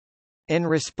 In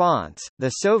response, the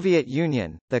Soviet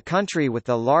Union, the country with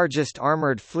the largest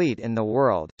armored fleet in the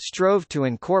world, strove to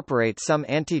incorporate some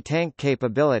anti-tank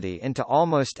capability into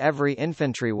almost every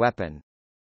infantry weapon.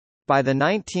 By the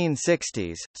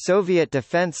 1960s, Soviet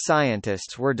defense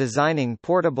scientists were designing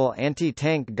portable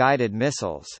anti-tank guided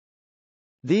missiles.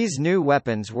 These new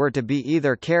weapons were to be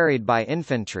either carried by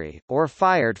infantry, or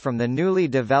fired from the newly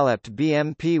developed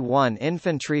BMP-1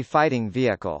 infantry fighting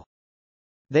vehicle.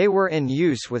 They were in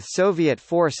use with Soviet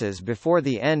forces before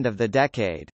the end of the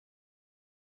decade.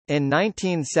 In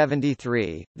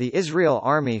 1973, the Israel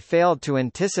Army failed to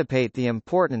anticipate the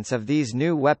importance of these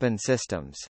new weapon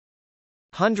systems.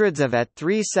 Hundreds of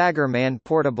AT-3 Sagerman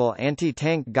portable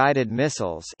anti-tank guided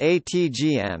missiles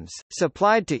 (ATGMs),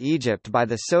 supplied to Egypt by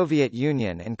the Soviet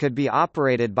Union and could be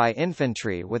operated by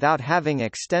infantry without having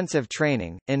extensive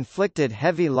training, inflicted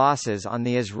heavy losses on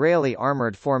the Israeli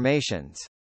armored formations.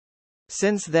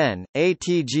 Since then,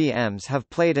 ATGMs have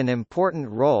played an important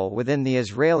role within the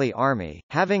Israeli army,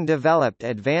 having developed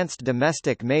advanced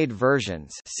domestic-made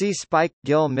versions, see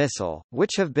Spike-Gill missile,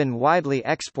 which have been widely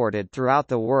exported throughout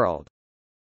the world.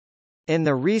 In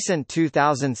the recent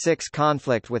 2006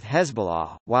 conflict with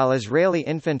Hezbollah, while Israeli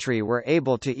infantry were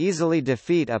able to easily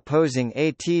defeat opposing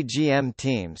ATGM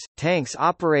teams, tanks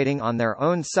operating on their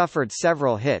own suffered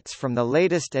several hits from the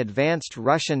latest advanced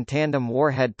Russian tandem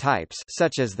warhead types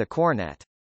such as the Kornet.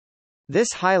 This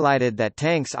highlighted that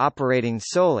tanks operating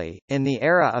solely, in the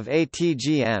era of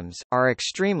ATGMs, are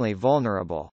extremely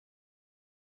vulnerable.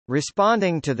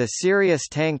 Responding to the serious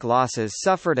tank losses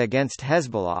suffered against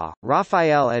Hezbollah,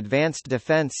 Rafael Advanced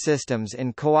Defense Systems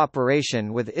in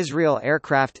cooperation with Israel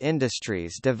Aircraft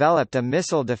Industries developed a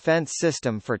missile defense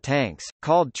system for tanks,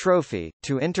 called Trophy,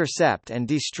 to intercept and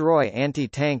destroy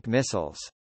anti-tank missiles.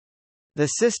 The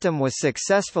system was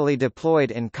successfully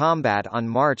deployed in combat on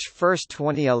March 1,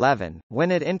 2011, when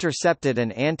it intercepted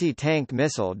an anti-tank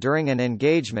missile during an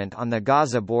engagement on the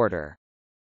Gaza border.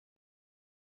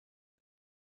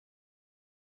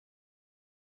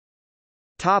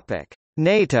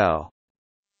 NATO.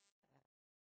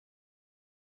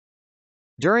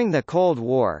 During the Cold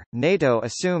War, NATO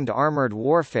assumed armored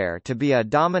warfare to be a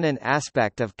dominant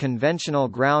aspect of conventional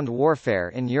ground warfare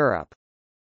in Europe.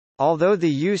 Although the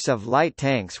use of light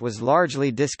tanks was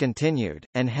largely discontinued,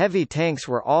 and heavy tanks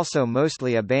were also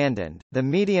mostly abandoned, the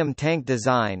medium tank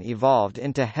design evolved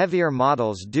into heavier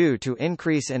models due to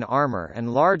increase in armor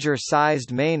and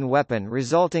larger-sized main weapon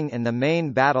resulting in the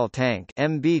Main Battle Tank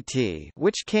 (MBT),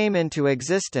 which came into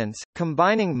existence,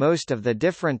 combining most of the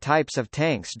different types of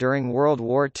tanks during World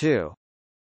War II.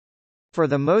 For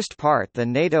the most part the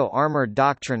NATO armored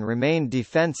doctrine remained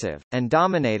defensive, and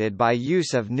dominated by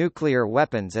use of nuclear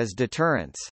weapons as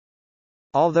deterrents.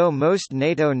 Although most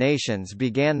NATO nations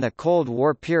began the Cold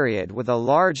War period with a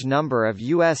large number of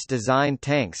U.S.-designed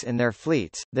tanks in their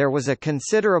fleets, there was a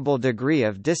considerable degree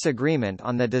of disagreement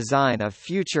on the design of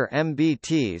future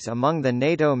MBTs among the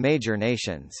NATO major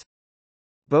nations.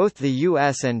 Both the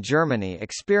US and Germany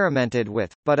experimented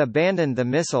with, but abandoned the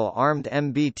missile-armed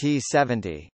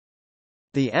MBT-70.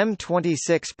 The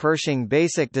M26 Pershing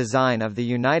basic design of the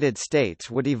United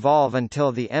States would evolve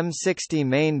until the M60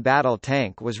 main battle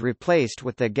tank was replaced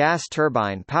with the gas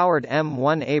turbine-powered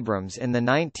M1 Abrams in the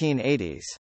 1980s.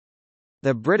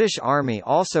 The British Army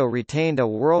also retained a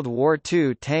World War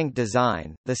II tank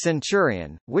design, the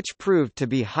Centurion, which proved to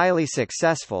be highly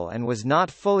successful and was not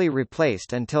fully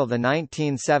replaced until the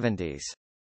 1970s.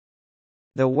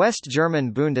 The West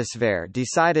German Bundeswehr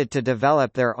decided to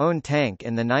develop their own tank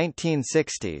in the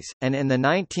 1960s, and in the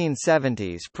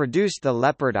 1970s produced the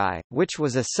Leopard I, which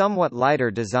was a somewhat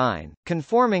lighter design,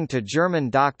 conforming to German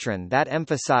doctrine that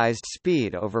emphasized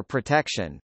speed over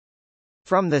protection.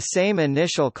 From the same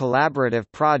initial collaborative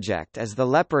project as the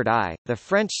Leopard I, the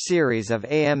French series of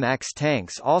AMX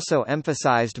tanks also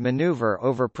emphasized maneuver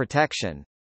over protection.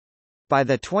 By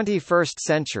the 21st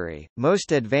century,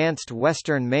 most advanced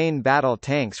Western main battle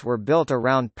tanks were built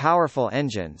around powerful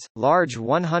engines, large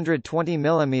 120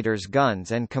 mm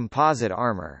guns and composite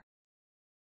armor.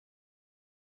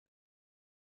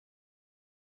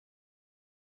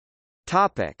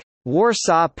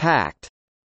 Warsaw Pact.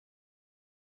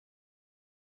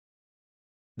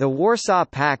 The Warsaw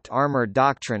Pact armored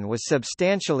doctrine was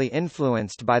substantially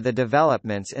influenced by the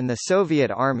developments in the Soviet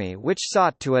Army, which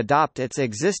sought to adopt its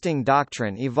existing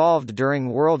doctrine evolved during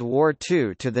World War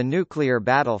II to the nuclear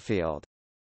battlefield.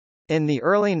 In the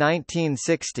early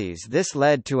 1960s, this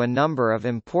led to a number of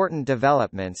important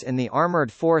developments in the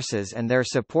armored forces and their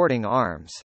supporting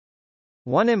arms.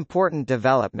 One important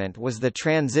development was the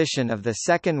transition of the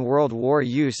Second World War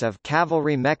use of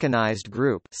Cavalry Mechanized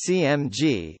Group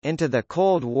 (CMG) into the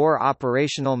Cold War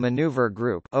Operational Maneuver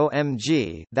Group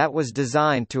 (OMG) that was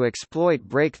designed to exploit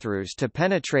breakthroughs to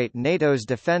penetrate NATO's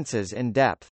defenses in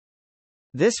depth.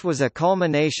 This was a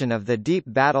culmination of the deep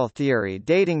battle theory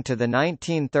dating to the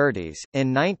 1930s.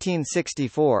 In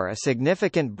 1964, a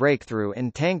significant breakthrough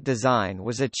in tank design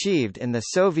was achieved in the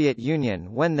Soviet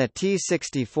Union when the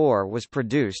T-64 was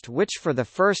produced, which for the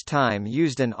first time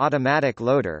used an automatic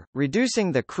loader,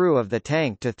 reducing the crew of the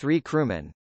tank to 3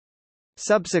 crewmen.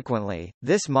 Subsequently,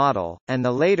 this model, and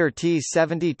the later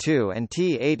T-72 and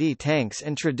T-80 tanks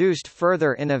introduced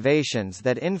further innovations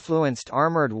that influenced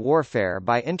armored warfare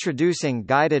by introducing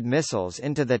guided missiles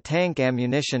into the tank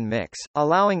ammunition mix,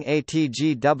 allowing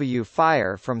ATGW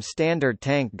fire from standard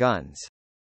tank guns.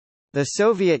 The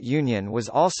Soviet Union was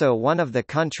also one of the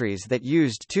countries that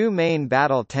used 2 main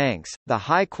battle tanks, the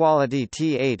high-quality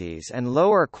T-80s and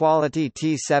lower-quality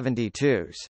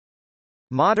T-72s.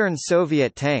 Modern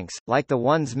Soviet tanks, like the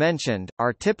ones mentioned,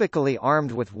 are typically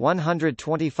armed with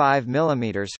 125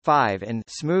 mm 5"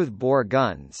 smooth-bore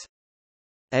guns.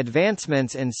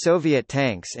 Advancements in Soviet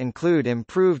tanks include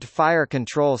improved fire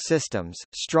control systems,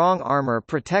 strong armor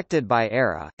protected by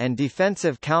ERA, and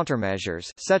defensive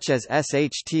countermeasures such as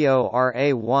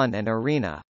SHTORA-1 and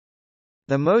Arena.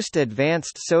 The most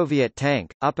advanced Soviet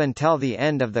tank, up until the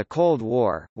end of the Cold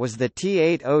War, was the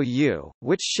T-80U,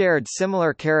 which shared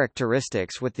similar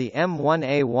characteristics with the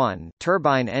M1A1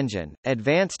 turbine engine,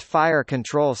 advanced fire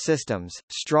control systems,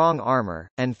 strong armor,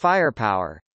 and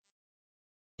firepower.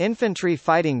 Infantry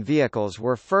fighting vehicles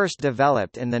were first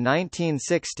developed in the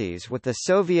 1960s with the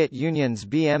Soviet Union's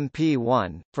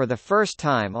BMP-1, for the first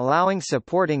time allowing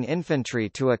supporting infantry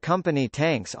to accompany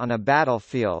tanks on a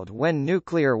battlefield when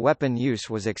nuclear weapon use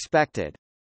was expected.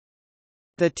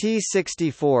 The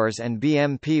T-64s and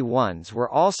BMP-1s were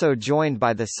also joined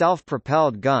by the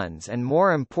self-propelled guns and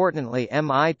more importantly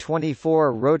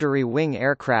Mi-24 rotary wing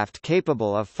aircraft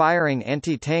capable of firing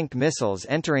anti-tank missiles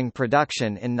entering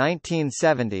production in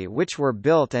 1970, which were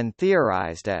built and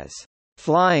theorized as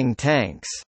flying tanks.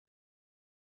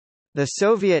 The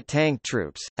Soviet tank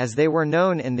troops, as they were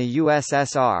known in the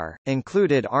USSR,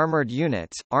 included armored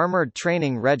units, armored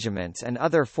training regiments and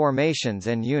other formations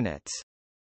and units.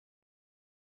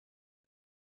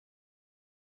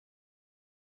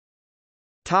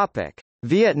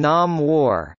 Vietnam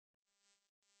War.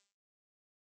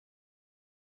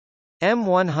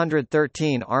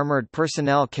 M113 armored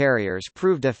personnel carriers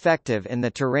proved effective in the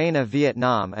terrain of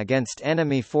Vietnam against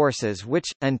enemy forces which,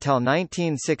 until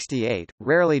 1968,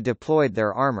 rarely deployed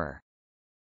their armor.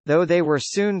 Though they were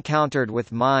soon countered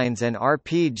with mines and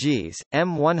RPGs,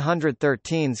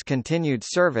 M113s continued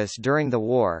service during the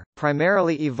war,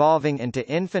 primarily evolving into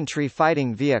infantry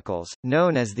fighting vehicles,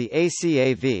 known as the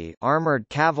ACAV Armored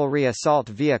Cavalry Assault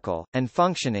Vehicle, and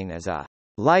functioning as a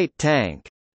light tank.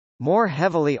 More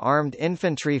heavily armed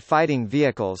infantry fighting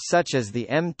vehicles such as the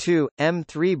M2,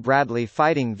 M3 Bradley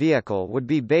fighting vehicle would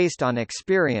be based on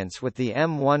experience with the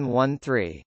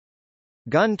M113.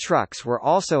 Gun trucks were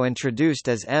also introduced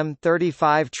as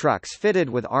M35 trucks fitted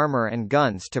with armor and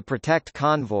guns to protect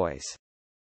convoys.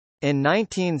 In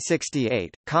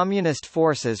 1968, Communist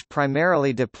forces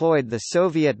primarily deployed the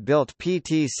Soviet-built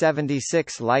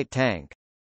PT-76 light tank.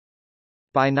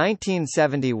 By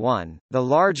 1971, the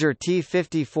larger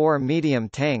T-54 medium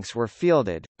tanks were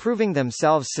fielded, proving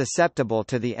themselves susceptible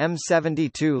to the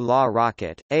M72 Law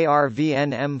rocket,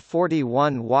 ARVN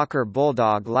M41 Walker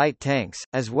Bulldog light tanks,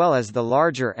 as well as the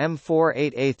larger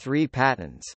M48A3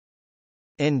 Pattons.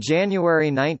 In January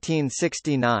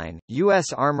 1969, U.S.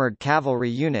 armored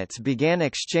cavalry units began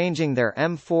exchanging their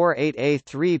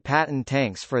M48A3 Patton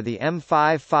tanks for the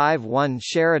M551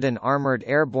 Sheridan Armored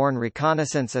Airborne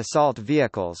Reconnaissance Assault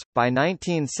Vehicles. By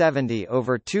 1970,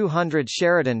 over 200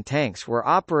 Sheridan tanks were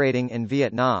operating in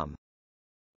Vietnam.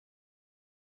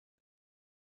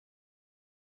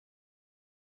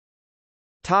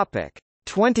 Topic: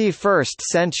 21st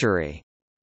century.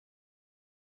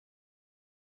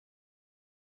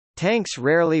 Tanks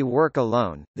rarely work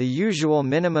alone. The usual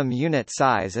minimum unit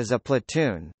size is a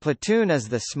platoon. Platoon is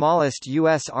the smallest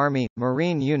U.S. Army,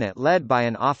 Marine unit led by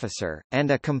an officer,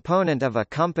 and a component of a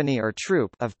company or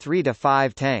troop of 3 to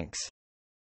 5 tanks.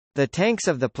 The tanks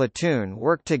of the platoon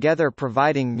work together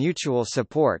providing mutual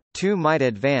support. 2 might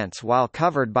advance while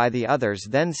covered by the others,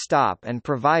 then stop and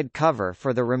provide cover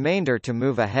for the remainder to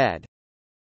move ahead.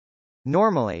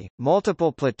 Normally,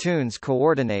 multiple platoons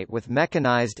coordinate with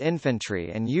mechanized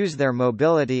infantry and use their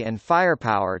mobility and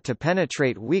firepower to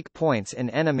penetrate weak points in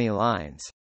enemy lines.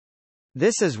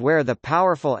 This is where the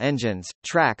powerful engines,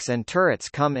 tracks and turrets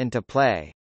come into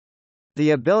play.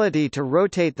 The ability to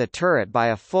rotate the turret by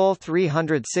a full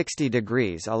 360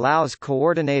 degrees allows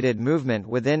coordinated movement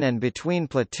within and between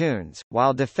platoons,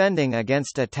 while defending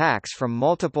against attacks from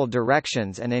multiple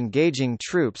directions and engaging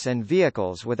troops and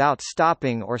vehicles without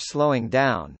stopping or slowing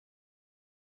down.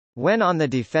 When on the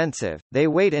defensive, they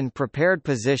wait in prepared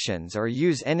positions or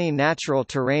use any natural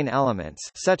terrain elements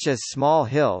such as small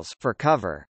hills for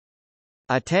cover.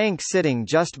 A tank sitting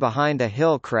just behind a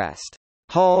hill crest,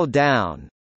 hull down,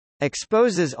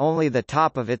 exposes only the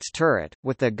top of its turret,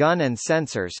 with the gun and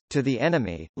sensors, to the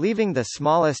enemy, leaving the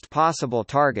smallest possible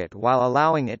target while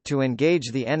allowing it to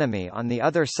engage the enemy on the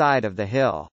other side of the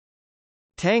hill.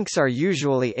 Tanks are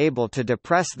usually able to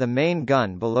depress the main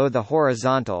gun below the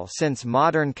horizontal since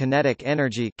modern kinetic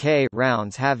energy K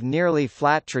rounds have nearly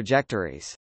flat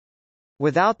trajectories.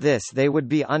 Without this they would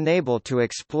be unable to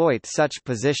exploit such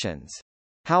positions.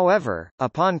 However,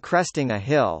 upon cresting a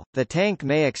hill, the tank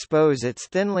may expose its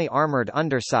thinly armored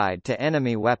underside to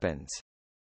enemy weapons.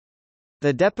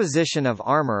 The deposition of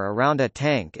armor around a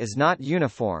tank is not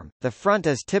uniform, the front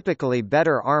is typically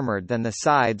better armored than the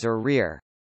sides or rear.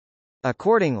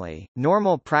 Accordingly,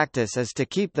 normal practice is to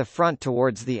keep the front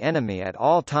towards the enemy at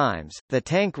all times. The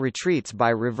tank retreats by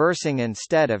reversing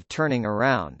instead of turning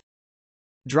around.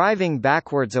 Driving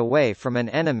backwards away from an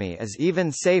enemy is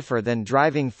even safer than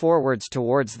driving forwards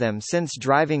towards them, since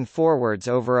driving forwards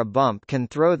over a bump can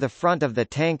throw the front of the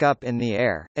tank up in the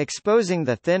air, exposing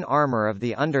the thin armor of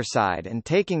the underside and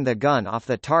taking the gun off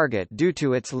the target due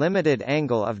to its limited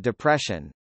angle of depression.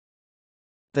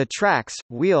 The tracks,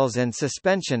 wheels and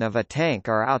suspension of a tank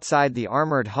are outside the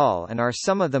armored hull and are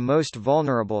some of the most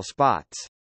vulnerable spots.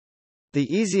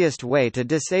 The easiest way to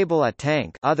disable a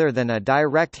tank other than a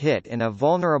direct hit in a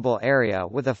vulnerable area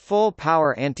with a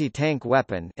full-power anti-tank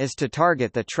weapon is to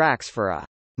target the tracks for a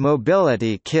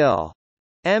mobility kill,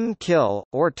 M-kill,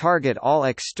 or target all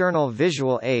external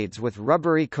visual aids with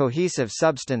rubbery cohesive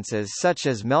substances such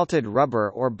as melted rubber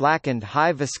or blackened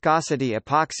high-viscosity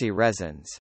epoxy resins.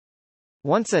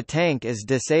 Once a tank is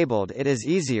disabled, it is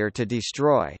easier to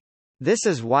destroy. This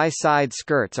is why side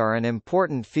skirts are an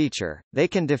important feature. They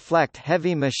can deflect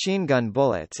heavy machine gun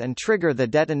bullets and trigger the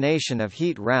detonation of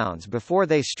heat rounds before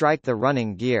they strike the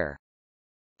running gear.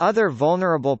 Other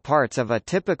vulnerable parts of a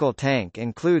typical tank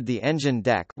include the engine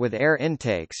deck with air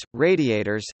intakes,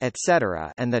 radiators,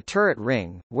 etc., and the turret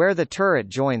ring, where the turret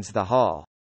joins the hull.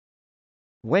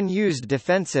 When used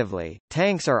defensively,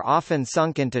 tanks are often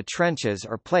sunk into trenches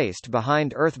or placed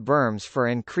behind earth berms for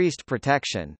increased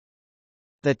protection.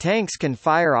 The tanks can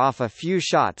fire off a few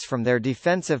shots from their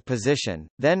defensive position,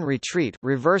 then retreat,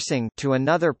 reversing to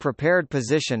another prepared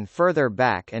position further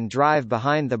back and drive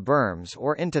behind the berms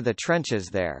or into the trenches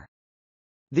there.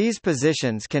 These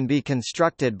positions can be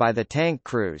constructed by the tank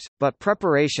crews, but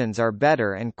preparations are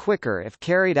better and quicker if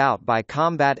carried out by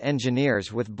combat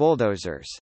engineers with bulldozers.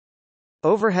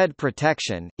 Overhead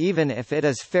protection, even if it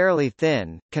is fairly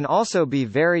thin, can also be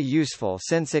very useful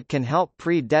since it can help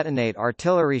pre-detonate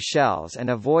artillery shells and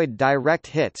avoid direct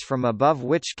hits from above,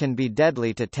 which can be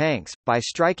deadly to tanks, by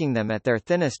striking them at their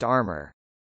thinnest armor.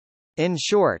 In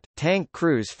short, tank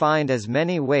crews find as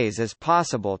many ways as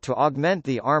possible to augment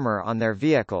the armor on their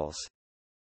vehicles.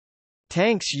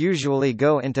 Tanks usually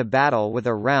go into battle with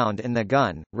a round in the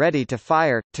gun, ready to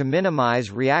fire, to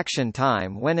minimize reaction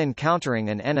time when encountering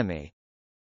an enemy.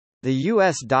 The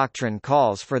U.S. doctrine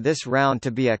calls for this round to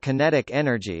be a kinetic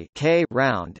energy K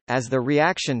round, as the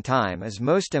reaction time is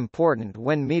most important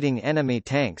when meeting enemy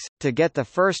tanks, to get the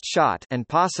first shot and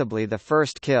possibly the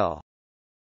first kill.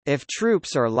 If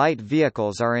troops or light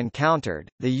vehicles are encountered,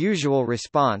 the usual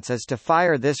response is to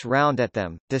fire this round at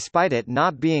them, despite it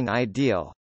not being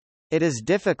ideal. It is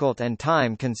difficult and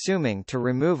time-consuming to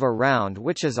remove a round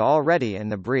which is already in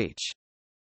the breech.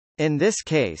 In this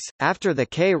case, after the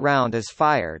K round is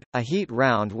fired, a heat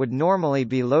round would normally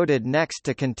be loaded next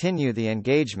to continue the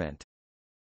engagement.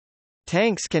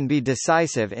 Tanks can be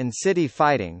decisive in city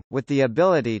fighting, with the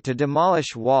ability to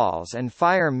demolish walls and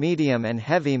fire medium and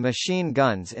heavy machine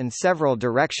guns in several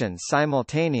directions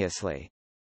simultaneously.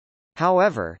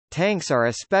 However, tanks are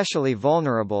especially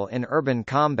vulnerable in urban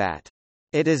combat.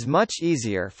 It is much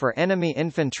easier for enemy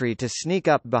infantry to sneak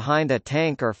up behind a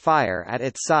tank or fire at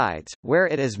its sides, where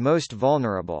it is most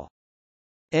vulnerable.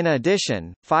 In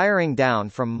addition, firing down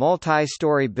from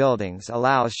multi-story buildings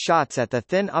allows shots at the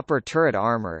thin upper turret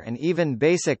armor, and even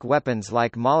basic weapons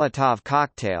like Molotov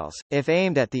cocktails, if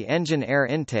aimed at the engine air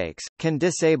intakes, can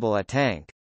disable a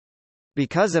tank.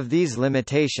 Because of these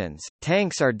limitations,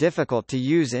 tanks are difficult to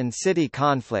use in city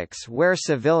conflicts where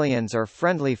civilians or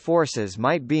friendly forces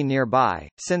might be nearby,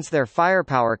 since their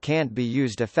firepower can't be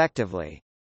used effectively.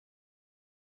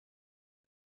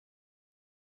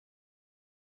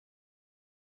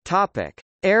 Topic: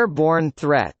 Airborne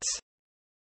threats.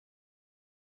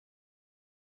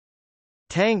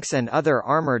 Tanks and other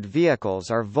armored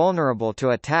vehicles are vulnerable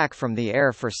to attack from the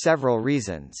air for several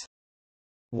reasons.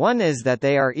 One is that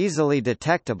they are easily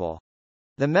detectable.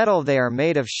 The metal they are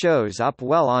made of shows up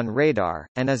well on radar,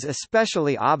 and is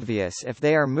especially obvious if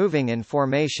they are moving in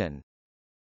formation.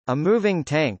 A moving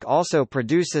tank also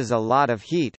produces a lot of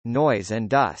heat, noise and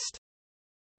dust.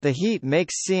 The heat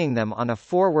makes seeing them on a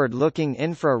forward-looking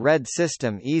infrared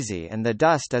system easy, and the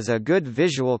dust is a good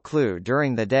visual clue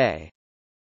during the day.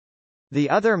 The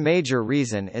other major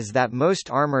reason is that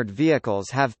most armored vehicles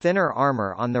have thinner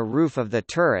armor on the roof of the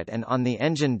turret and on the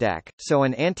engine deck, so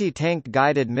an anti-tank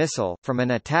guided missile from an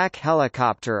attack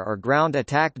helicopter or ground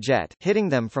attack jet hitting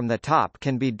them from the top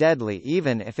can be deadly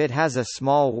even if it has a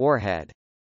small warhead.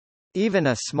 Even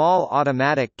a small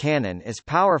automatic cannon is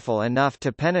powerful enough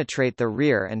to penetrate the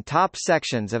rear and top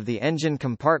sections of the engine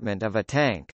compartment of a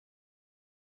tank.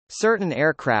 Certain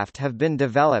aircraft have been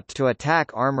developed to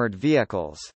attack armored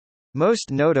vehicles.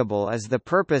 Most notable is the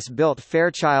purpose-built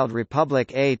Fairchild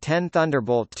Republic A-10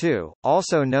 Thunderbolt II,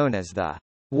 also known as the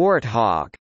Warthog.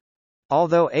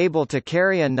 Although able to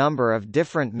carry a number of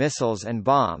different missiles and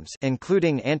bombs,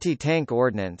 including anti-tank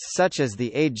ordnance such as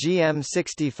the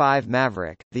AGM-65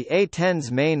 Maverick, the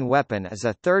A-10's main weapon is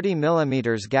a 30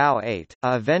 mm GAU-8,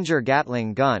 a Avenger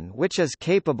Gatling gun which is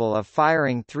capable of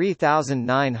firing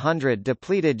 3,900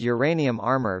 depleted uranium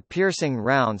armor-piercing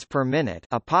rounds per minute.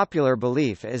 A popular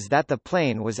belief is that the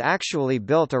plane was actually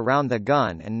built around the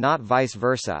gun and not vice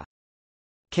versa.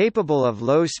 Capable of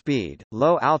low-speed,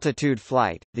 low-altitude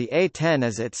flight, the A-10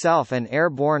 is itself an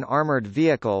airborne armored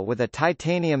vehicle with a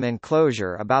titanium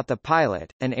enclosure about the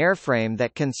pilot, an airframe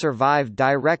that can survive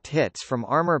direct hits from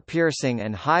armor-piercing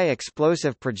and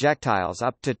high-explosive projectiles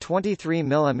up to 23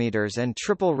 mm and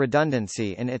triple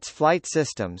redundancy in its flight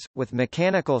systems, with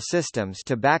mechanical systems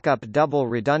to back up double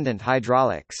redundant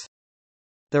hydraulics.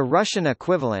 The Russian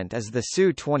equivalent is the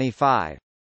Su-25.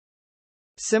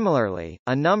 Similarly,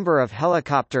 a number of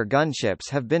helicopter gunships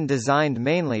have been designed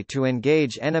mainly to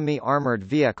engage enemy armored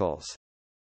vehicles.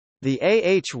 The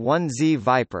AH-1Z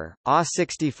Viper,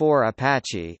 AH-64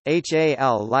 Apache,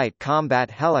 HAL Light Combat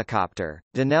Helicopter,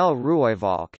 Denel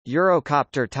Ruoyvolk,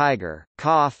 Eurocopter Tiger,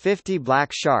 Ka-50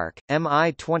 Black Shark,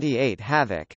 Mi-28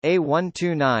 Havoc,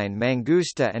 A-129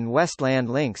 Mangusta and Westland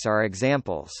Lynx are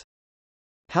examples.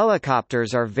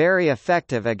 Helicopters are very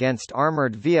effective against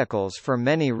armored vehicles for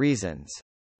many reasons.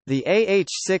 The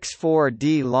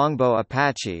AH-64D Longbow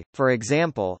Apache, for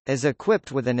example, is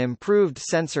equipped with an improved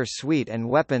sensor suite and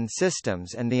weapon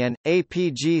systems and the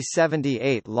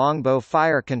APG-78 Longbow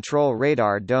fire control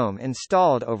radar dome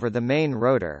installed over the main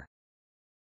rotor.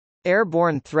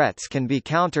 Airborne threats can be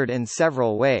countered in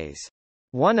several ways.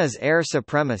 One is air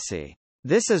supremacy.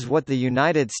 This is what the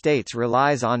United States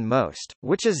relies on most,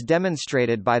 which is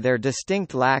demonstrated by their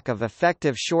distinct lack of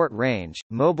effective short-range,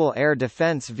 mobile air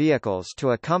defense vehicles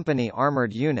to accompany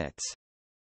armored units.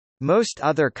 Most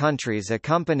other countries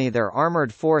accompany their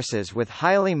armored forces with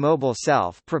highly mobile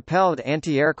self-propelled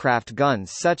anti-aircraft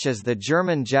guns such as the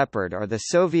German Gepard or the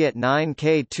Soviet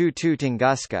 9K-22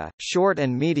 Tunguska, short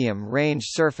and medium-range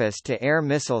surface-to-air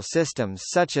missile systems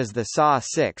such as the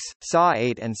SA-6,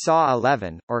 SA-8 and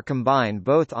SA-11, or combine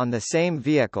both on the same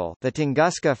vehicle. The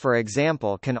Tunguska, for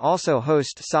example, can also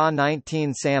host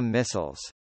SA-19 SAM missiles.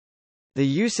 The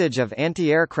usage of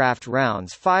anti-aircraft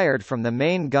rounds fired from the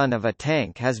main gun of a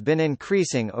tank has been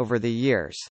increasing over the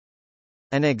years.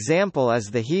 An example is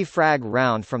the He-Frag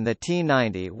round from the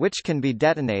T-90, which can be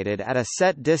detonated at a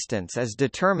set distance as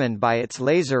determined by its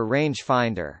laser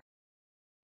rangefinder.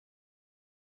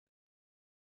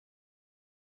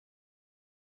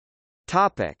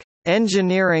 Topic: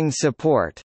 Engineering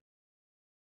support.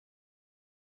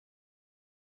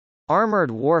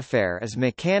 Armored warfare is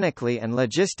mechanically and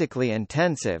logistically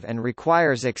intensive and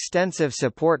requires extensive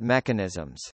support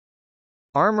mechanisms.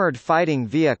 Armored fighting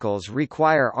vehicles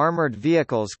require armored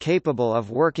vehicles capable of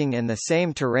working in the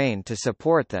same terrain to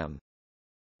support them.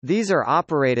 These are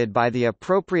operated by the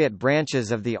appropriate branches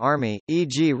of the Army,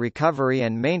 e.g. recovery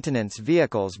and maintenance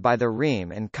vehicles by the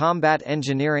REAM and combat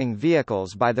engineering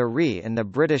vehicles by the RE in the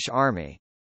British Army.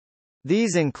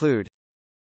 These include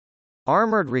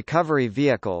Armored Recovery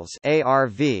Vehicles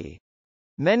 (ARV).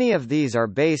 Many of these are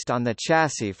based on the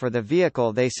chassis for the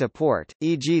vehicle they support,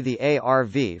 e.g. the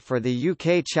ARV for the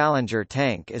UK Challenger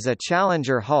tank is a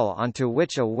Challenger hull onto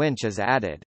which a winch is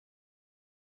added.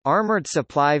 Armoured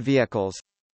Supply Vehicles.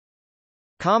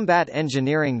 Combat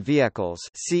Engineering Vehicles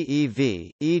 (CEV),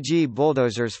 e.g.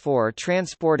 bulldozers for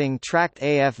transporting tracked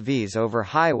AFVs over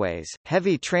highways.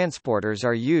 Heavy transporters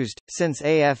are used, since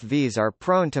AFVs are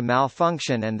prone to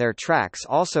malfunction and their tracks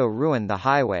also ruin the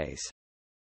highways.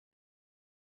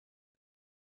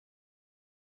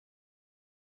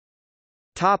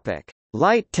 Topic: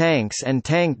 Light tanks and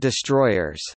tank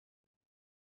destroyers.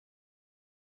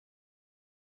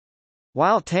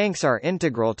 While tanks are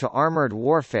integral to armored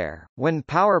warfare, when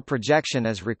power projection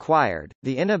is required,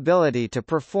 the inability to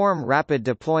perform rapid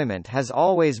deployment has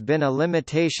always been a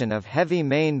limitation of heavy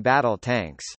main battle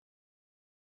tanks.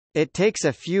 It takes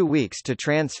a few weeks to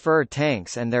transfer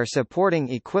tanks and their supporting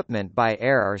equipment by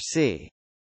air or sea.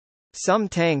 Some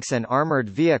tanks and armored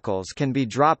vehicles can be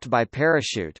dropped by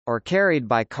parachute, or carried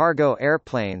by cargo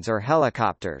airplanes or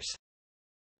helicopters.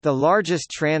 The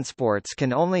largest transports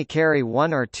can only carry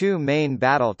 1 or 2 main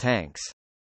battle tanks.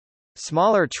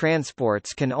 Smaller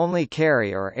transports can only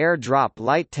carry or air-drop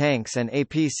light tanks and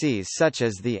APCs such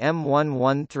as the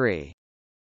M113.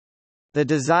 The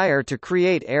desire to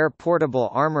create air-portable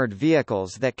armored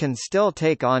vehicles that can still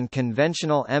take on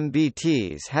conventional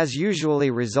MBTs has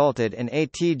usually resulted in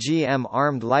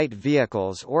ATGM-armed light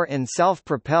vehicles or in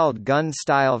self-propelled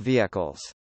gun-style vehicles.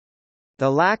 The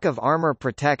lack of armor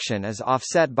protection is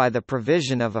offset by the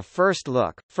provision of a first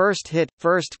look, first hit,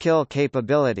 first kill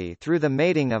capability through the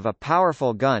mating of a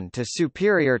powerful gun to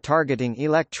superior targeting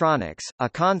electronics, a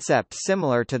concept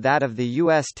similar to that of the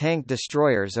U.S. tank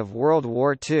destroyers of World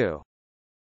War II.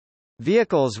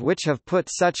 Vehicles which have put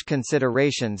such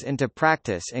considerations into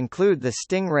practice include the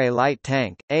Stingray light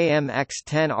tank,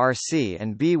 AMX-10RC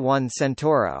and B-1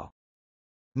 Centauro.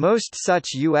 Most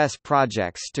such U.S.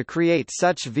 projects to create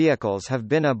such vehicles have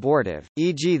been abortive,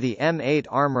 e.g. the M8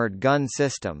 armored gun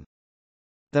system.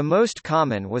 The most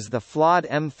common was the flawed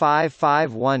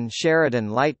M551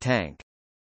 Sheridan light tank.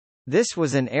 This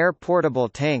was an air-portable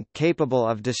tank capable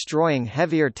of destroying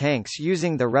heavier tanks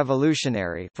using the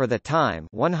revolutionary for the time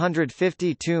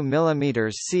 152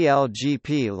 mm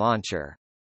CLGP launcher.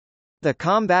 The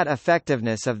combat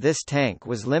effectiveness of this tank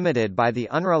was limited by the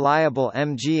unreliable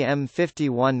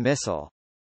MGM-51 missile.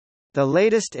 The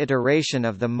latest iteration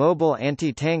of the mobile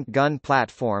anti-tank gun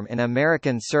platform in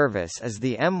American service is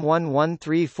the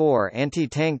M1134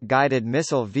 anti-tank guided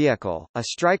missile vehicle, a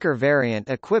Stryker variant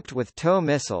equipped with TOW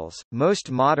missiles. Most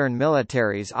modern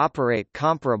militaries operate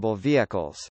comparable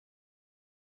vehicles.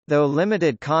 Though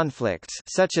limited conflicts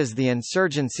such as the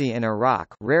insurgency in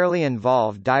Iraq rarely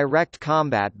involve direct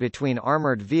combat between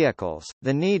armored vehicles,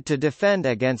 the need to defend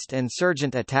against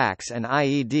insurgent attacks and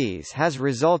IEDs has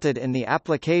resulted in the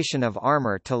application of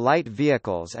armor to light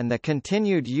vehicles and the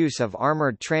continued use of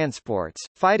armored transports,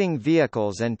 fighting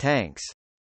vehicles and tanks.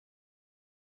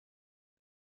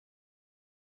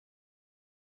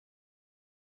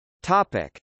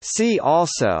 Topic: See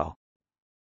also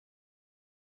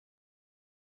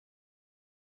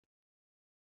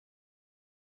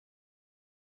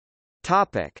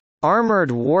Topic: Armored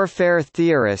warfare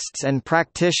theorists and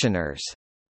practitioners.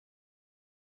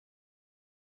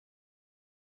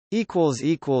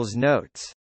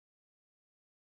 Notes